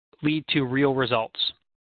to lead to real results.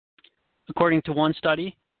 According to one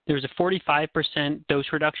study, there was a 45% dose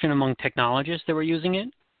reduction among technologists that were using it,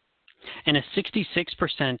 and a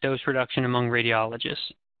 66% dose reduction among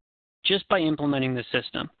radiologists, just by implementing the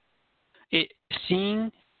system.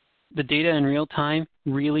 Seeing the data in real time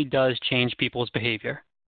really does change people's behavior.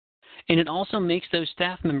 And it also makes those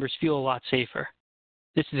staff members feel a lot safer.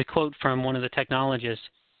 This is a quote from one of the technologists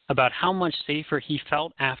about how much safer he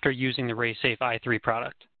felt after using the RaySafe i3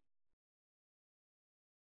 product.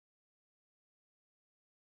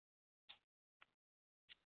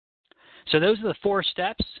 So those are the 4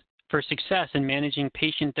 steps for success in managing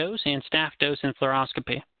patient dose and staff dose in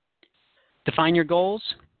fluoroscopy. Define your goals,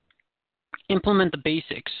 implement the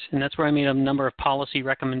basics, and that's where I made a number of policy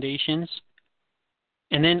recommendations,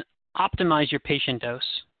 and then optimize your patient dose.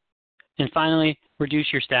 And finally,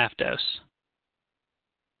 reduce your staff dose.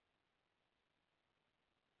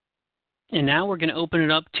 And now we're going to open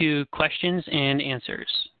it up to questions and answers.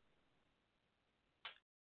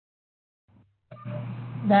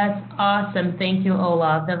 That's awesome. Thank you,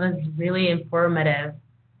 Olav. That was really informative.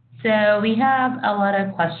 So we have a lot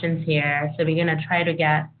of questions here, so we're going to try to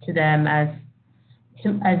get to them as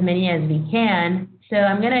many as we can. So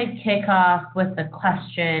I'm going to kick off with a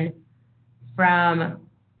question from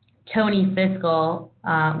Tony Fiscal.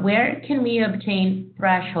 Where can we obtain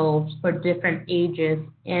thresholds for different ages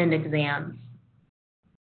and exams?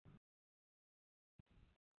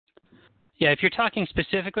 Yeah, if you're talking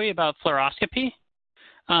specifically about fluoroscopy,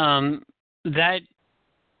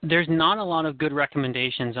 there's not a lot of good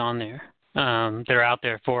recommendations on there that are out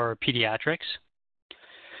there for pediatrics.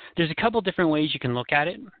 There's a couple different ways you can look at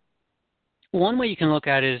it. One way you can look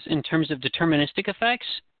at it is in terms of deterministic effects.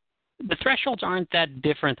 The thresholds aren't that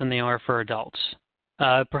different than they are for adults.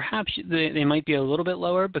 Perhaps they might be a little bit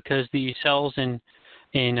lower because the cells in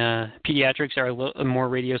pediatrics are a little more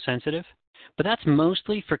radiosensitive, but that's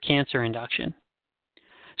mostly for cancer induction.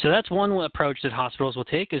 So that's one approach that hospitals will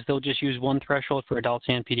take, is they'll just use one threshold for adults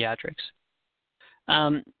and pediatrics.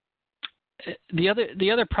 The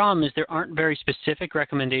other problem is there aren't very specific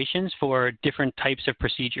recommendations for different types of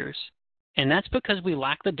procedures, and that's because we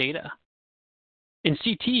lack the data. In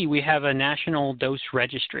CT, we have a national dose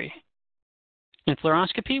registry. In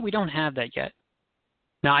fluoroscopy, we don't have that yet.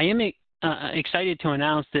 Now, I am excited to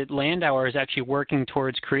announce that LANDAUER is actually working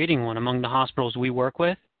towards creating one among the hospitals we work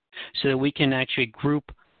with, so that we can actually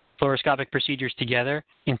group fluoroscopic procedures together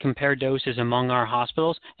and compare doses among our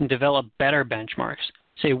hospitals and develop better benchmarks.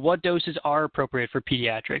 Say what doses are appropriate for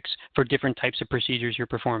pediatrics for different types of procedures you're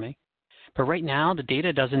performing. But right now, the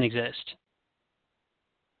data doesn't exist.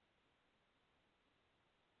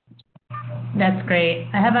 That's great.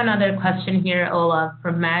 I have another question here, Olav,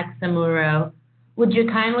 from Max Amuro. Would you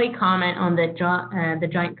kindly comment on the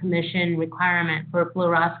Joint Commission requirement for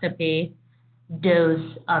fluoroscopy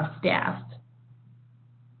dose of staff?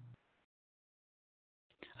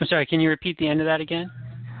 I'm sorry, can you repeat the end of that again?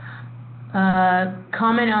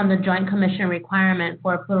 Comment on the Joint Commission requirement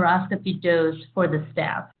for fluoroscopy dose for the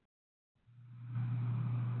staff.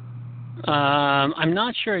 I'm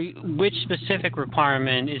not sure which specific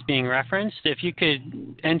requirement is being referenced. If you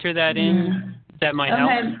could enter that in, that might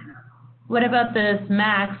help. What about this,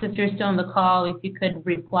 Max? If you're still on the call, if you could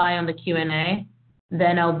reply on the Q&A,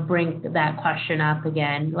 then I'll bring that question up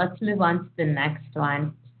again. Let's move on to the next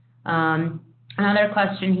one. Another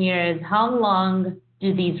question here is, how long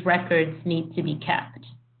do these records need to be kept?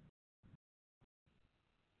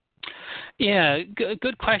 Yeah,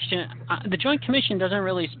 good question. The Joint Commission doesn't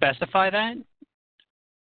really specify that.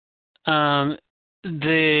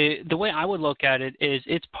 The way I would look at it is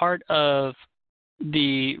it's part of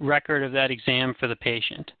the record of that exam for the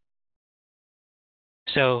patient.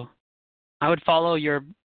 So I would follow your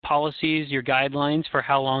policies, your guidelines for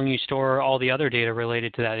how long you store all the other data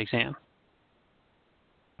related to that exam.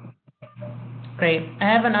 Great. I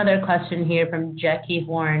have another question here from Jackie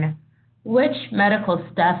Horn. Which medical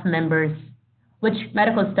staff member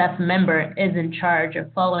is in charge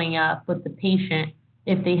of following up with the patient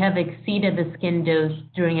if they have exceeded the skin dose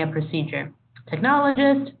during a procedure?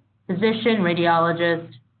 Technologist, physician, radiologist?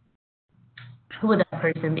 Who would that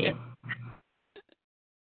person be?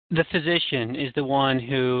 The physician is the one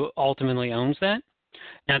who ultimately owns that.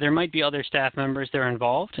 Now, there might be other staff members that are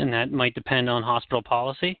involved, and that might depend on hospital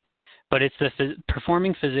policy, but it's the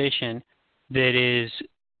performing physician that is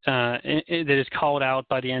called out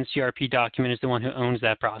by the NCRP document is the one who owns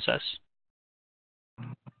that process.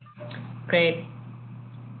 Great.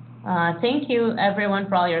 Thank you, everyone,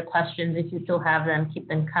 for all your questions. If you still have them, keep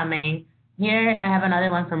them coming. Here, I have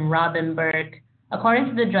another one from Robin Burke. According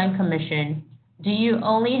to the Joint Commission, do you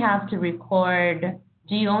only have to record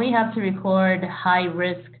high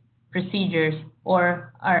risk procedures,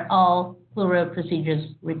 or are all fluoro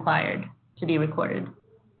procedures required to be recorded?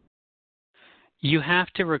 You have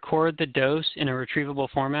to record the dose in a retrievable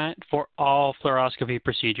format for all fluoroscopy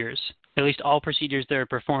procedures, at least all procedures that are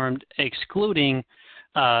performed excluding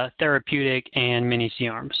therapeutic and mini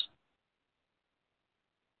C-arms.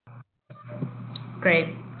 Great.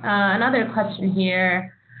 Another question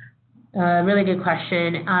here, really good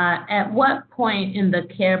question. At what point in the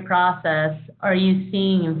care process are you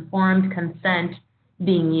seeing informed consent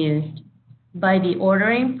being used? By the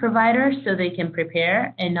ordering provider so they can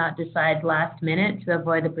prepare and not decide last minute to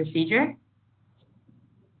avoid the procedure?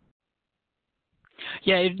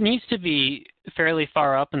 Yeah, it needs to be fairly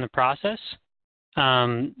far up in the process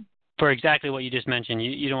for exactly what you just mentioned.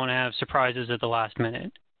 You don't want to have surprises at the last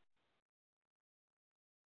minute.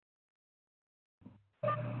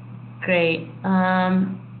 Great.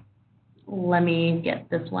 Let me get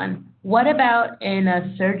this one. What about in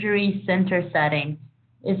a surgery center setting?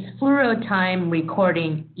 Is fluoro time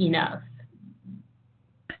recording enough?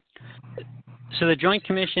 So the Joint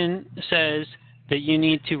Commission says that you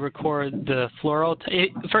need to record the fluoro.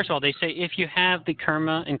 First of all, they say if you have the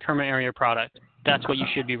KERMA and KERMA area product, that's what you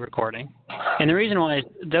should be recording. And the reason why is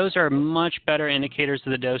those are much better indicators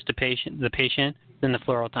of the dose to the patient than the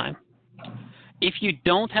fluoro time. If you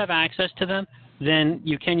don't have access to them, then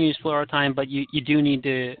you can use fluoro time, but you do need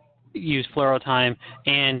to use fluoro time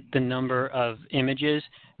and the number of images.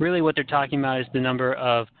 Really what they're talking about is the number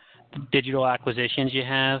of digital acquisitions you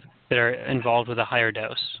have that are involved with a higher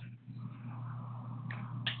dose.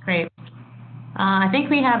 Great. I think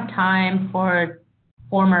we have time for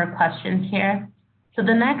 4 more questions here. So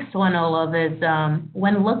the next one, Olav, is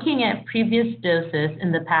when looking at previous doses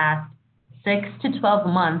in the past 6 to 12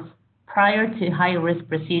 months prior to high-risk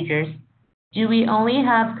procedures, do we only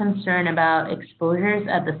have concern about exposures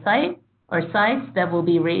at the site or sites that will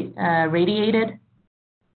be radiated?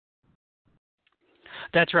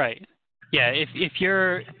 That's right. Yeah, if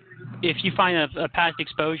you find a past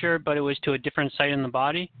exposure, but it was to a different site in the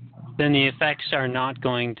body, then the effects are not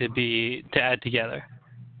going to add together.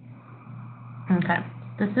 Okay.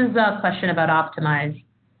 This is a question about Optimize.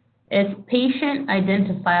 Is patient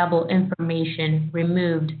identifiable information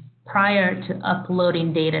removed prior to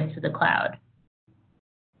uploading data to the cloud?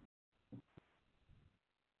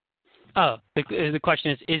 Oh, the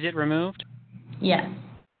question is it removed? Yes.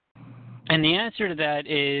 And the answer to that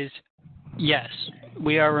is yes.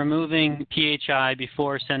 We are removing PHI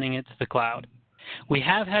before sending it to the cloud. We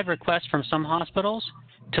have had requests from some hospitals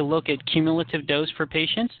to look at cumulative dose for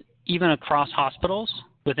patients, even across hospitals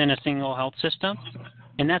within a single health system.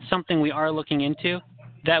 And that's something we are looking into.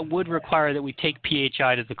 That would require that we take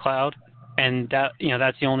PHI to the cloud, and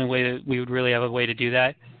that's the only way that we would really have a way to do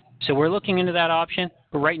that. So we're looking into that option,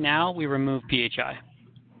 but right now we remove PHI.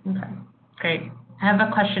 Okay, great. I have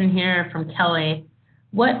a question here from Kelly.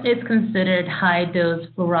 What is considered high-dose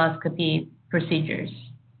fluoroscopy procedures?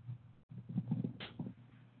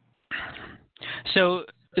 So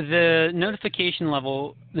the notification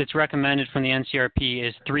level that's recommended from the NCRP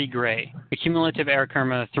is 3 gray, the cumulative air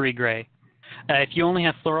KERMA 3 gray. If you only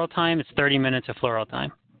have fluoro time, it's 30 minutes of fluoro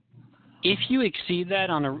time. If you exceed that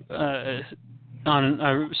on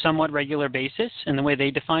a somewhat regular basis, and the way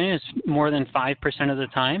they define it is more than 5% of the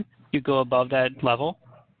time you go above that level,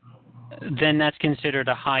 then that's considered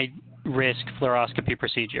a high-risk fluoroscopy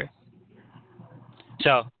procedure.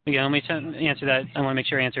 So, again, let me answer that. I want to make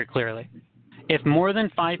sure I answer it clearly. If more than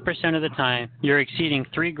 5% of the time you're exceeding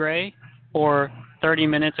 3 gray or 30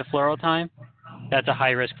 minutes of fluoro time, that's a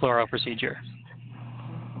high-risk fluoro procedure.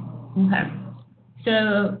 Okay.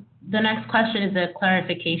 So the next question is a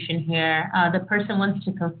clarification here. The person wants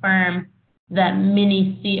to confirm that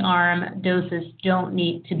mini C-arm doses don't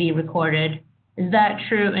need to be recorded. Is that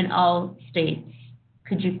true in all states?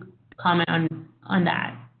 Could you comment on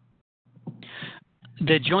that?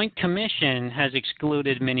 The Joint Commission has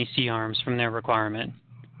excluded mini C-arms from their requirement.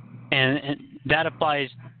 And that applies,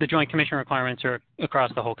 the Joint Commission requirements are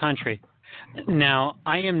across the whole country. Now,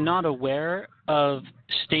 I am not aware of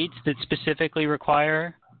states that specifically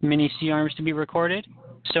require mini C-arms to be recorded.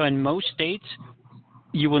 So in most states,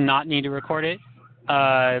 you will not need to record it.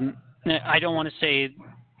 I don't want to say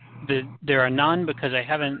that there are none because I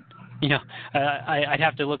haven't, I'd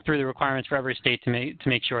have to look through the requirements for every state to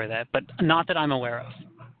make sure of that, but not that I'm aware of.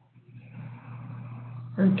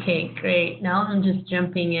 Okay, great. Now I'm just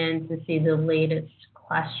jumping in to see the latest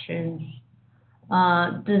questions.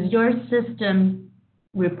 Does your system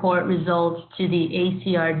report results to the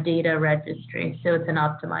ACR data registry? So it's an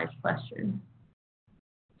optimized question.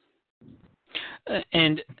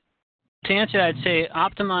 And to answer that, I'd say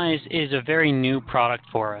Optimize is a very new product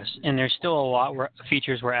for us, and there's still a lot of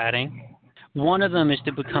features we're adding. One of them is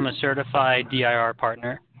to become a certified DIR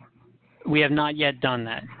partner. We have not yet done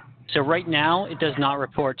that. So right now, it does not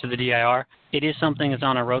report to the DIR. It is something that's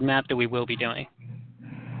on our roadmap that we will be doing.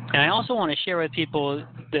 And I also want to share with people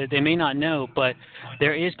that they may not know, but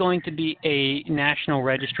there is going to be a national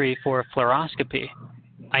registry for fluoroscopy.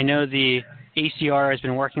 I know the ACR has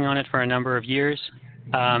been working on it for a number of years.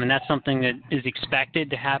 And that's something that is expected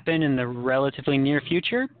to happen in the relatively near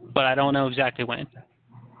future, but I don't know exactly when.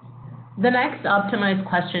 The next Optimize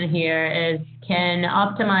question here is, can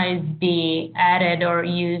Optimize be added or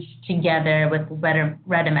used together with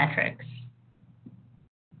Radimetrics?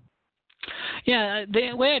 Yeah,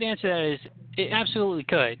 the way I'd answer that is it absolutely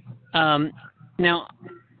could. Now,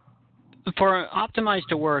 for Optimize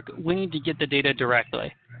to work, we need to get the data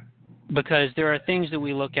directly, because there are things that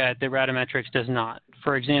we look at that Radimetrics does not.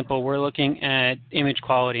 For example, we're looking at image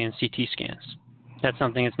quality in CT scans. That's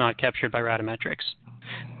something that's not captured by Radimetrics.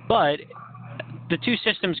 But the two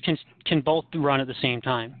systems can both run at the same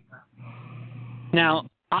time. Now,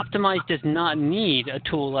 Optimize does not need a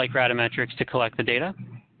tool like Radimetrics to collect the data,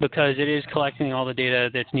 because it is collecting all the data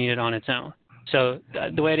that's needed on its own. So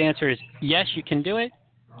the way to answer is, yes, you can do it.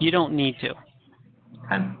 You don't need to.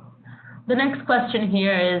 Okay. The next question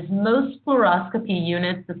here is, most fluoroscopy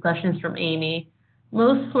units, this question is from Amy,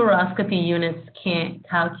 most fluoroscopy units can't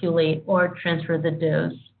calculate or transfer the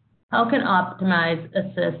dose. How can Optimize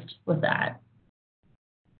assist with that?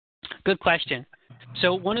 Good question.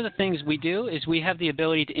 So one of the things we do is we have the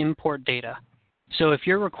ability to import data. So if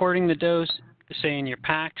you're recording the dose, say in your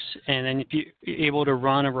PACS, and then if you're able to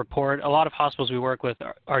run a report, a lot of hospitals we work with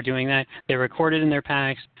are doing that. They record it in their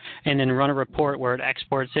PACS and then run a report where it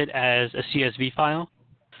exports it as a CSV file.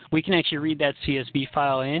 We can actually read that CSV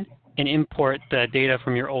file in and import the data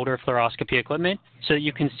from your older fluoroscopy equipment so that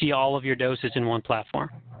you can see all of your doses in one platform.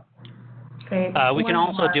 Great. We can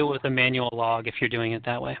also do it with a manual log if you're doing it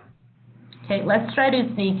that way. Okay, let's try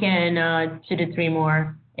to sneak in 2 to 3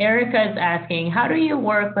 more. Erica is asking, how do you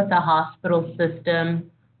work with the hospital system,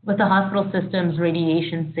 with the hospital system's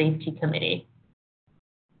radiation safety committee?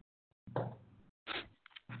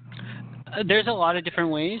 There's a lot of different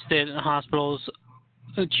ways that hospitals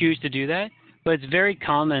choose to do that, but it's very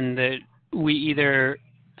common that we either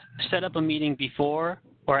set up a meeting before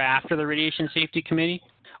or after the radiation safety committee,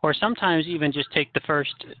 or sometimes even just take the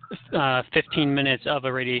first 15 minutes of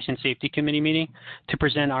a radiation safety committee meeting to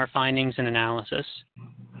present our findings and analysis.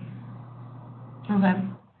 Okay.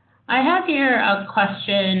 I have here a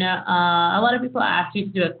question. A lot of people ask you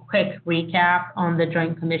to do a quick recap on the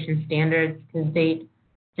Joint Commission standards because they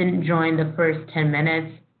didn't join the first 10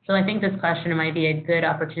 minutes. So I think this question might be a good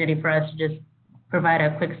opportunity for us to just provide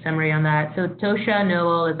a quick summary on that. So Tosha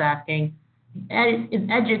Noel is asking, is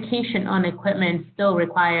education on equipment still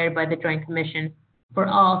required by the Joint Commission for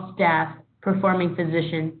all staff, performing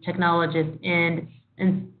physicians, technologists, and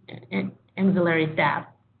auxiliary staff?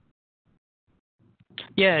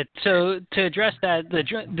 Yeah, so to address that,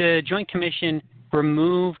 the Joint Commission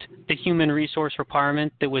removed the human resource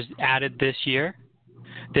requirement that was added this year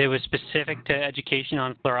that was specific to education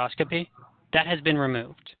on fluoroscopy. That has been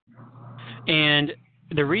removed. And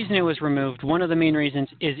the reason it was removed, one of the main reasons,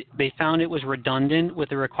 is they found it was redundant with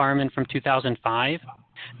the requirement from 2005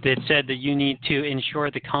 that said that you need to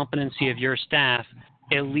ensure the competency of your staff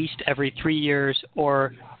at least every 3 years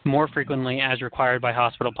or more frequently as required by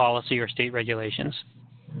hospital policy or state regulations.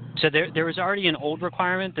 So there was already an old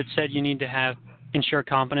requirement that said you need to ensure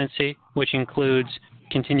competency, which includes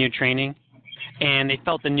continued training. And they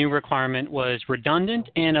felt the new requirement was redundant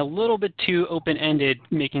and a little bit too open-ended,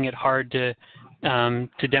 making it hard to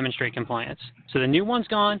demonstrate compliance. So the new one's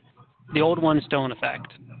gone, the old one's still in effect.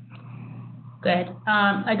 Good.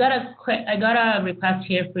 I got a request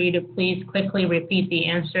here for you to please quickly repeat the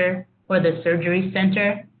answer for the surgery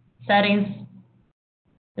center settings.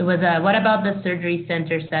 It was, what about the surgery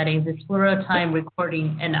center settings? Is fluoro time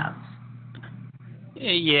recording enough?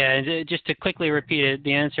 Yeah, just to quickly repeat it,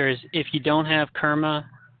 the answer is if you don't have KERMA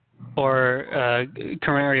or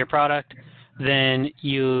KERMA area product, then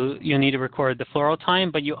you need to record the fluoro time,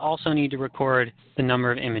 but you also need to record the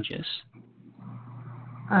number of images.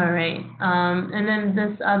 All right. And then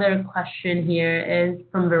this other question here is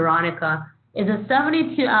from Veronica. Is a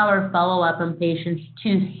 72-hour follow-up on patients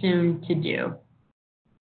too soon to do?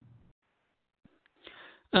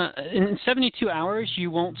 In 72 hours, you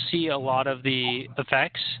won't see a lot of the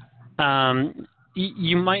effects.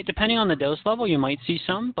 You might, depending on the dose level, you might see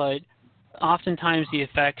some, but oftentimes the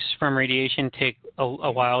effects from radiation take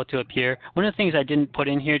a while to appear. One of the things I didn't put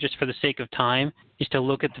in here just for the sake of time is to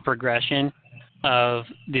look at the progression of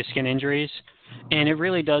the skin injuries. And it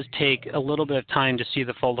really does take a little bit of time to see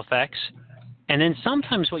the full effects. And then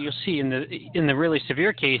sometimes what you'll see in the really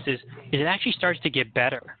severe cases is it actually starts to get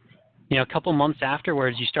better. You know, a couple months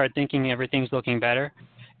afterwards, you start thinking everything's looking better,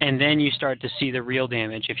 and then you start to see the real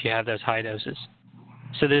damage if you have those high doses.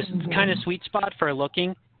 So this kind of sweet spot for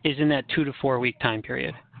looking is in that 2 to 4 week time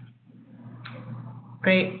period.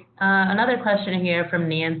 Great. Another question here from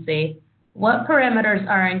Nancy. What parameters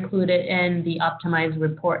are included in the optimized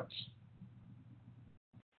report?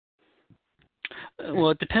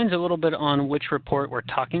 Well, it depends a little bit on which report we're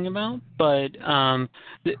talking about, but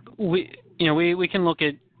we can look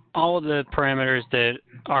at all of the parameters that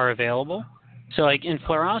are available. So, like in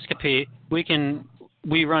fluoroscopy,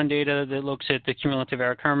 we run data that looks at the cumulative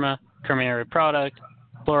error kerma area product,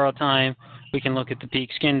 fluoro time. We can look at the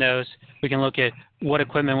peak skin dose. We can look at what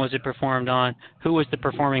equipment was it performed on, who was the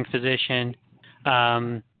performing physician,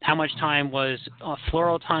 how much time was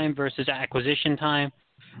fluoro time versus acquisition time.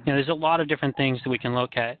 You know, there's a lot of different things that we can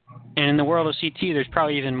look at. And in the world of CT, there's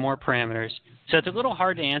probably even more parameters. So it's a little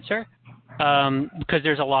hard to answer because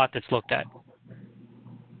there's a lot that's looked at.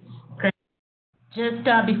 Great. Just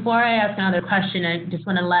before I ask another question, I just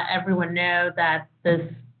want to let everyone know that this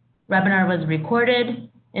webinar was recorded,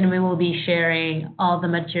 and we will be sharing all the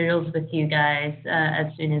materials with you guys as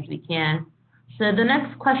soon as we can. So the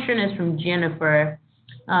next question is from Jennifer.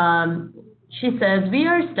 She says, we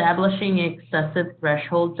are establishing excessive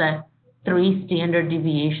thresholds at 3 standard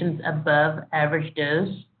deviations above average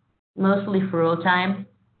dose, mostly fluoro time.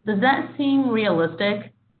 Does that seem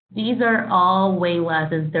realistic? These are all way less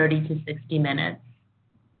than 30 to 60 minutes.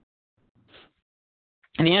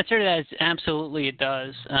 And the answer to that is absolutely it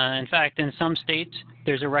does. In fact, in some states,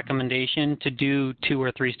 there's a recommendation to do 2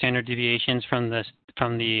 or 3 standard deviations from the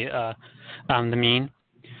mean.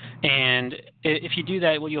 And if you do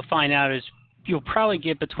that, what you'll find out is you'll probably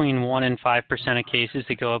get between 1% and 5% of cases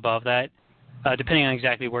that go above that, depending on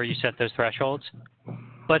exactly where you set those thresholds.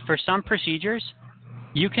 But for some procedures,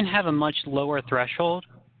 you can have a much lower threshold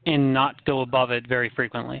and not go above it very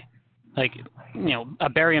frequently. Like, you know, a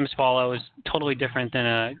barium swallow is totally different than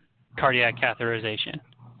a cardiac catheterization.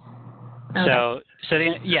 Okay. So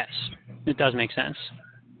yes, it does make sense.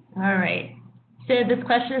 All right. So this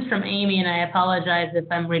question is from Amy, and I apologize if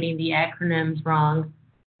I'm reading the acronyms wrong.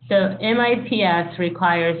 So MIPS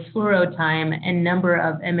requires fluoro time and number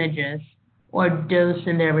of images or dose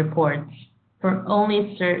in their reports for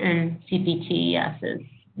only certain CPTESs.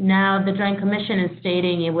 Now, the Joint Commission is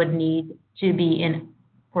stating it would need to be in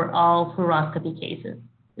for all fluoroscopy cases.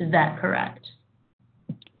 Is that correct?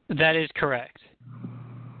 That is correct.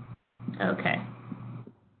 Okay,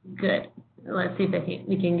 good. Let's see if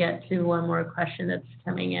we can get to one more question that's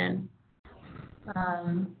coming in.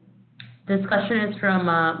 This question is from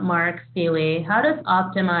Mark Steely. How does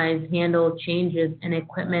Optimize handle changes in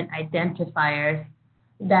equipment identifiers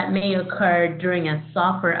that may occur during a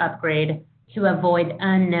software upgrade to avoid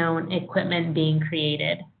unknown equipment being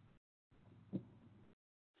created?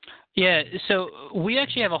 Yeah, so we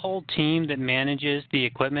actually have a whole team that manages the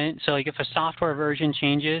equipment. So like if a software version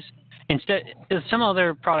changes, instead, some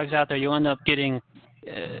other products out there, you'll end up getting,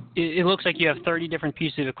 it looks like you have 30 different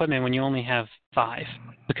pieces of equipment when you only have 5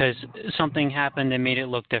 because something happened that made it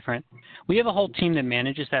look different. We have a whole team that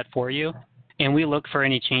manages that for you, and we look for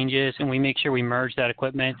any changes, and we make sure we merge that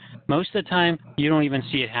equipment. Most of the time, you don't even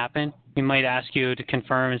see it happen. We might ask you to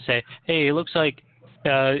confirm and say, hey, it looks like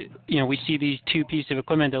we see these 2 pieces of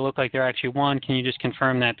equipment that look like they're actually one. Can you just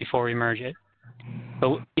confirm that before we merge it?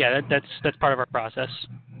 But yeah, that's part of our process.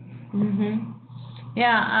 Mm-hmm.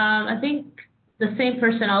 Yeah, I think the same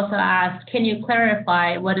person also asked, can you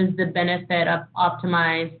clarify what is the benefit of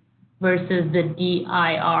Optimize versus the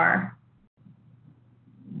DIR?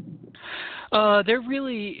 They're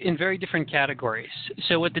really in very different categories.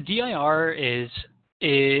 So what the DIR is,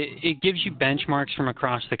 it gives you benchmarks from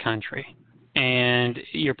across the country, and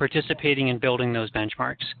you're participating in building those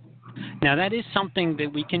benchmarks. Now, that is something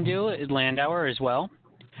that we can do at LANDAUER as well,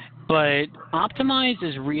 but Optimize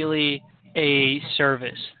is really a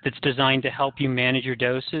service that's designed to help you manage your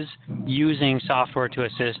doses using software to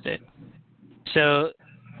assist it. So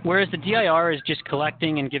whereas the DIR is just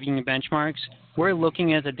collecting and giving you benchmarks, we're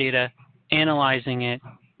looking at the data, analyzing it,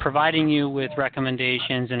 providing you with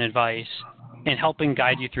recommendations and advice, and helping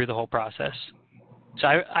guide you through the whole process. So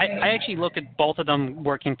I actually look at both of them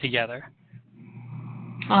working together.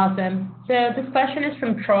 Awesome. So this question is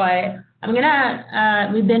from Troy.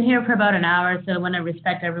 We've been here for about an hour, so I want to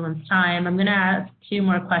respect everyone's time. I'm going to ask 2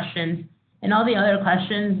 more questions. And all the other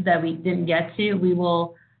questions that we didn't get to, we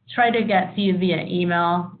will try to get to you via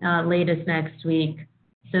email latest next week.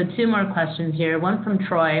 So 2 more questions here. One from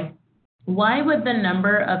Troy. Why would the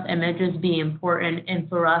number of images be important in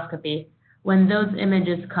fluoroscopy when those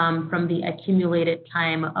images come from the accumulated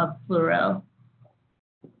time of fluoro?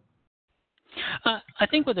 I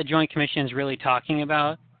think what the Joint Commission is really talking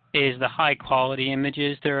about is the high quality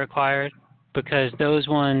images that are required, because those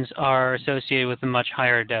ones are associated with a much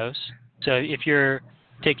higher dose. So if you're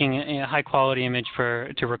taking a high quality image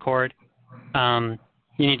to record, you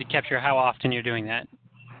need to capture how often you're doing that.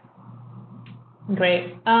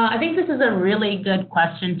 Great. I think this is a really good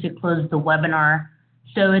question to close the webinar.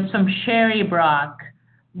 So it's from Sherry Brock.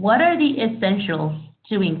 What are the essentials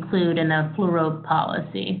to include in a fluoro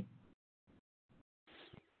policy?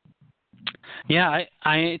 Yeah,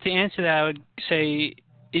 to answer that, I would say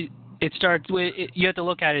it starts with, you have to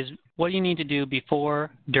look at is what you need to do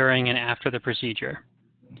before, during, and after the procedure.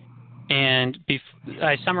 And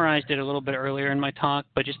I summarized it a little bit earlier in my talk,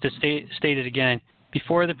 but just to state it again,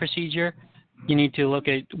 before the procedure, you need to look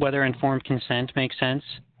at whether informed consent makes sense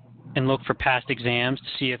and look for past exams to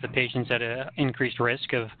see if the patient's at an increased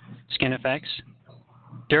risk of skin effects.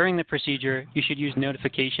 During the procedure, you should use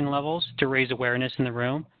notification levels to raise awareness in the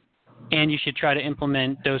room, and you should try to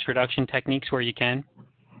implement dose reduction techniques where you can.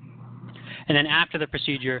 And then after the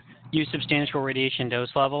procedure, use substantial radiation dose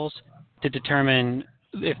levels to determine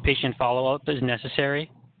if patient follow-up is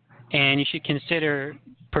necessary. And you should consider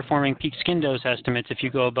performing peak skin dose estimates if you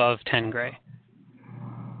go above 10 gray.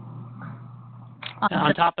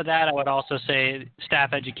 On top of that, I would also say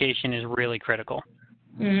staff education is really critical.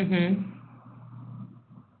 Mm-hmm.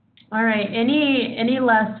 All right. Any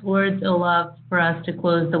last words, Olav, for us to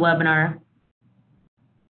close the webinar?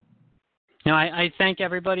 No, I thank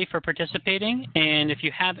everybody for participating. And if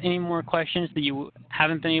you have any more questions that you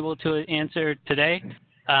haven't been able to answer today,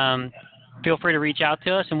 feel free to reach out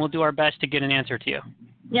to us, and we'll do our best to get an answer to you.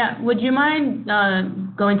 Yeah. Would you mind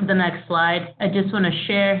going to the next slide? I just want to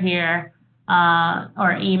share here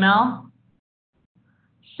our email.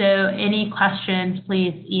 So any questions,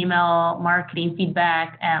 please email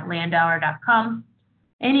marketingfeedback@landauer.com.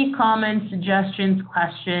 Any comments, suggestions,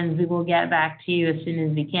 questions, we will get back to you as soon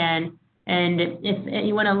as we can. And if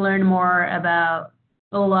you want to learn more about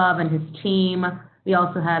Olav and his team, we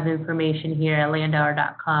also have information here at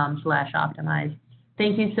landauer.com/optimize.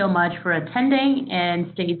 Thank you so much for attending,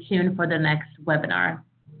 and stay tuned for the next webinar.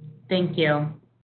 Thank you.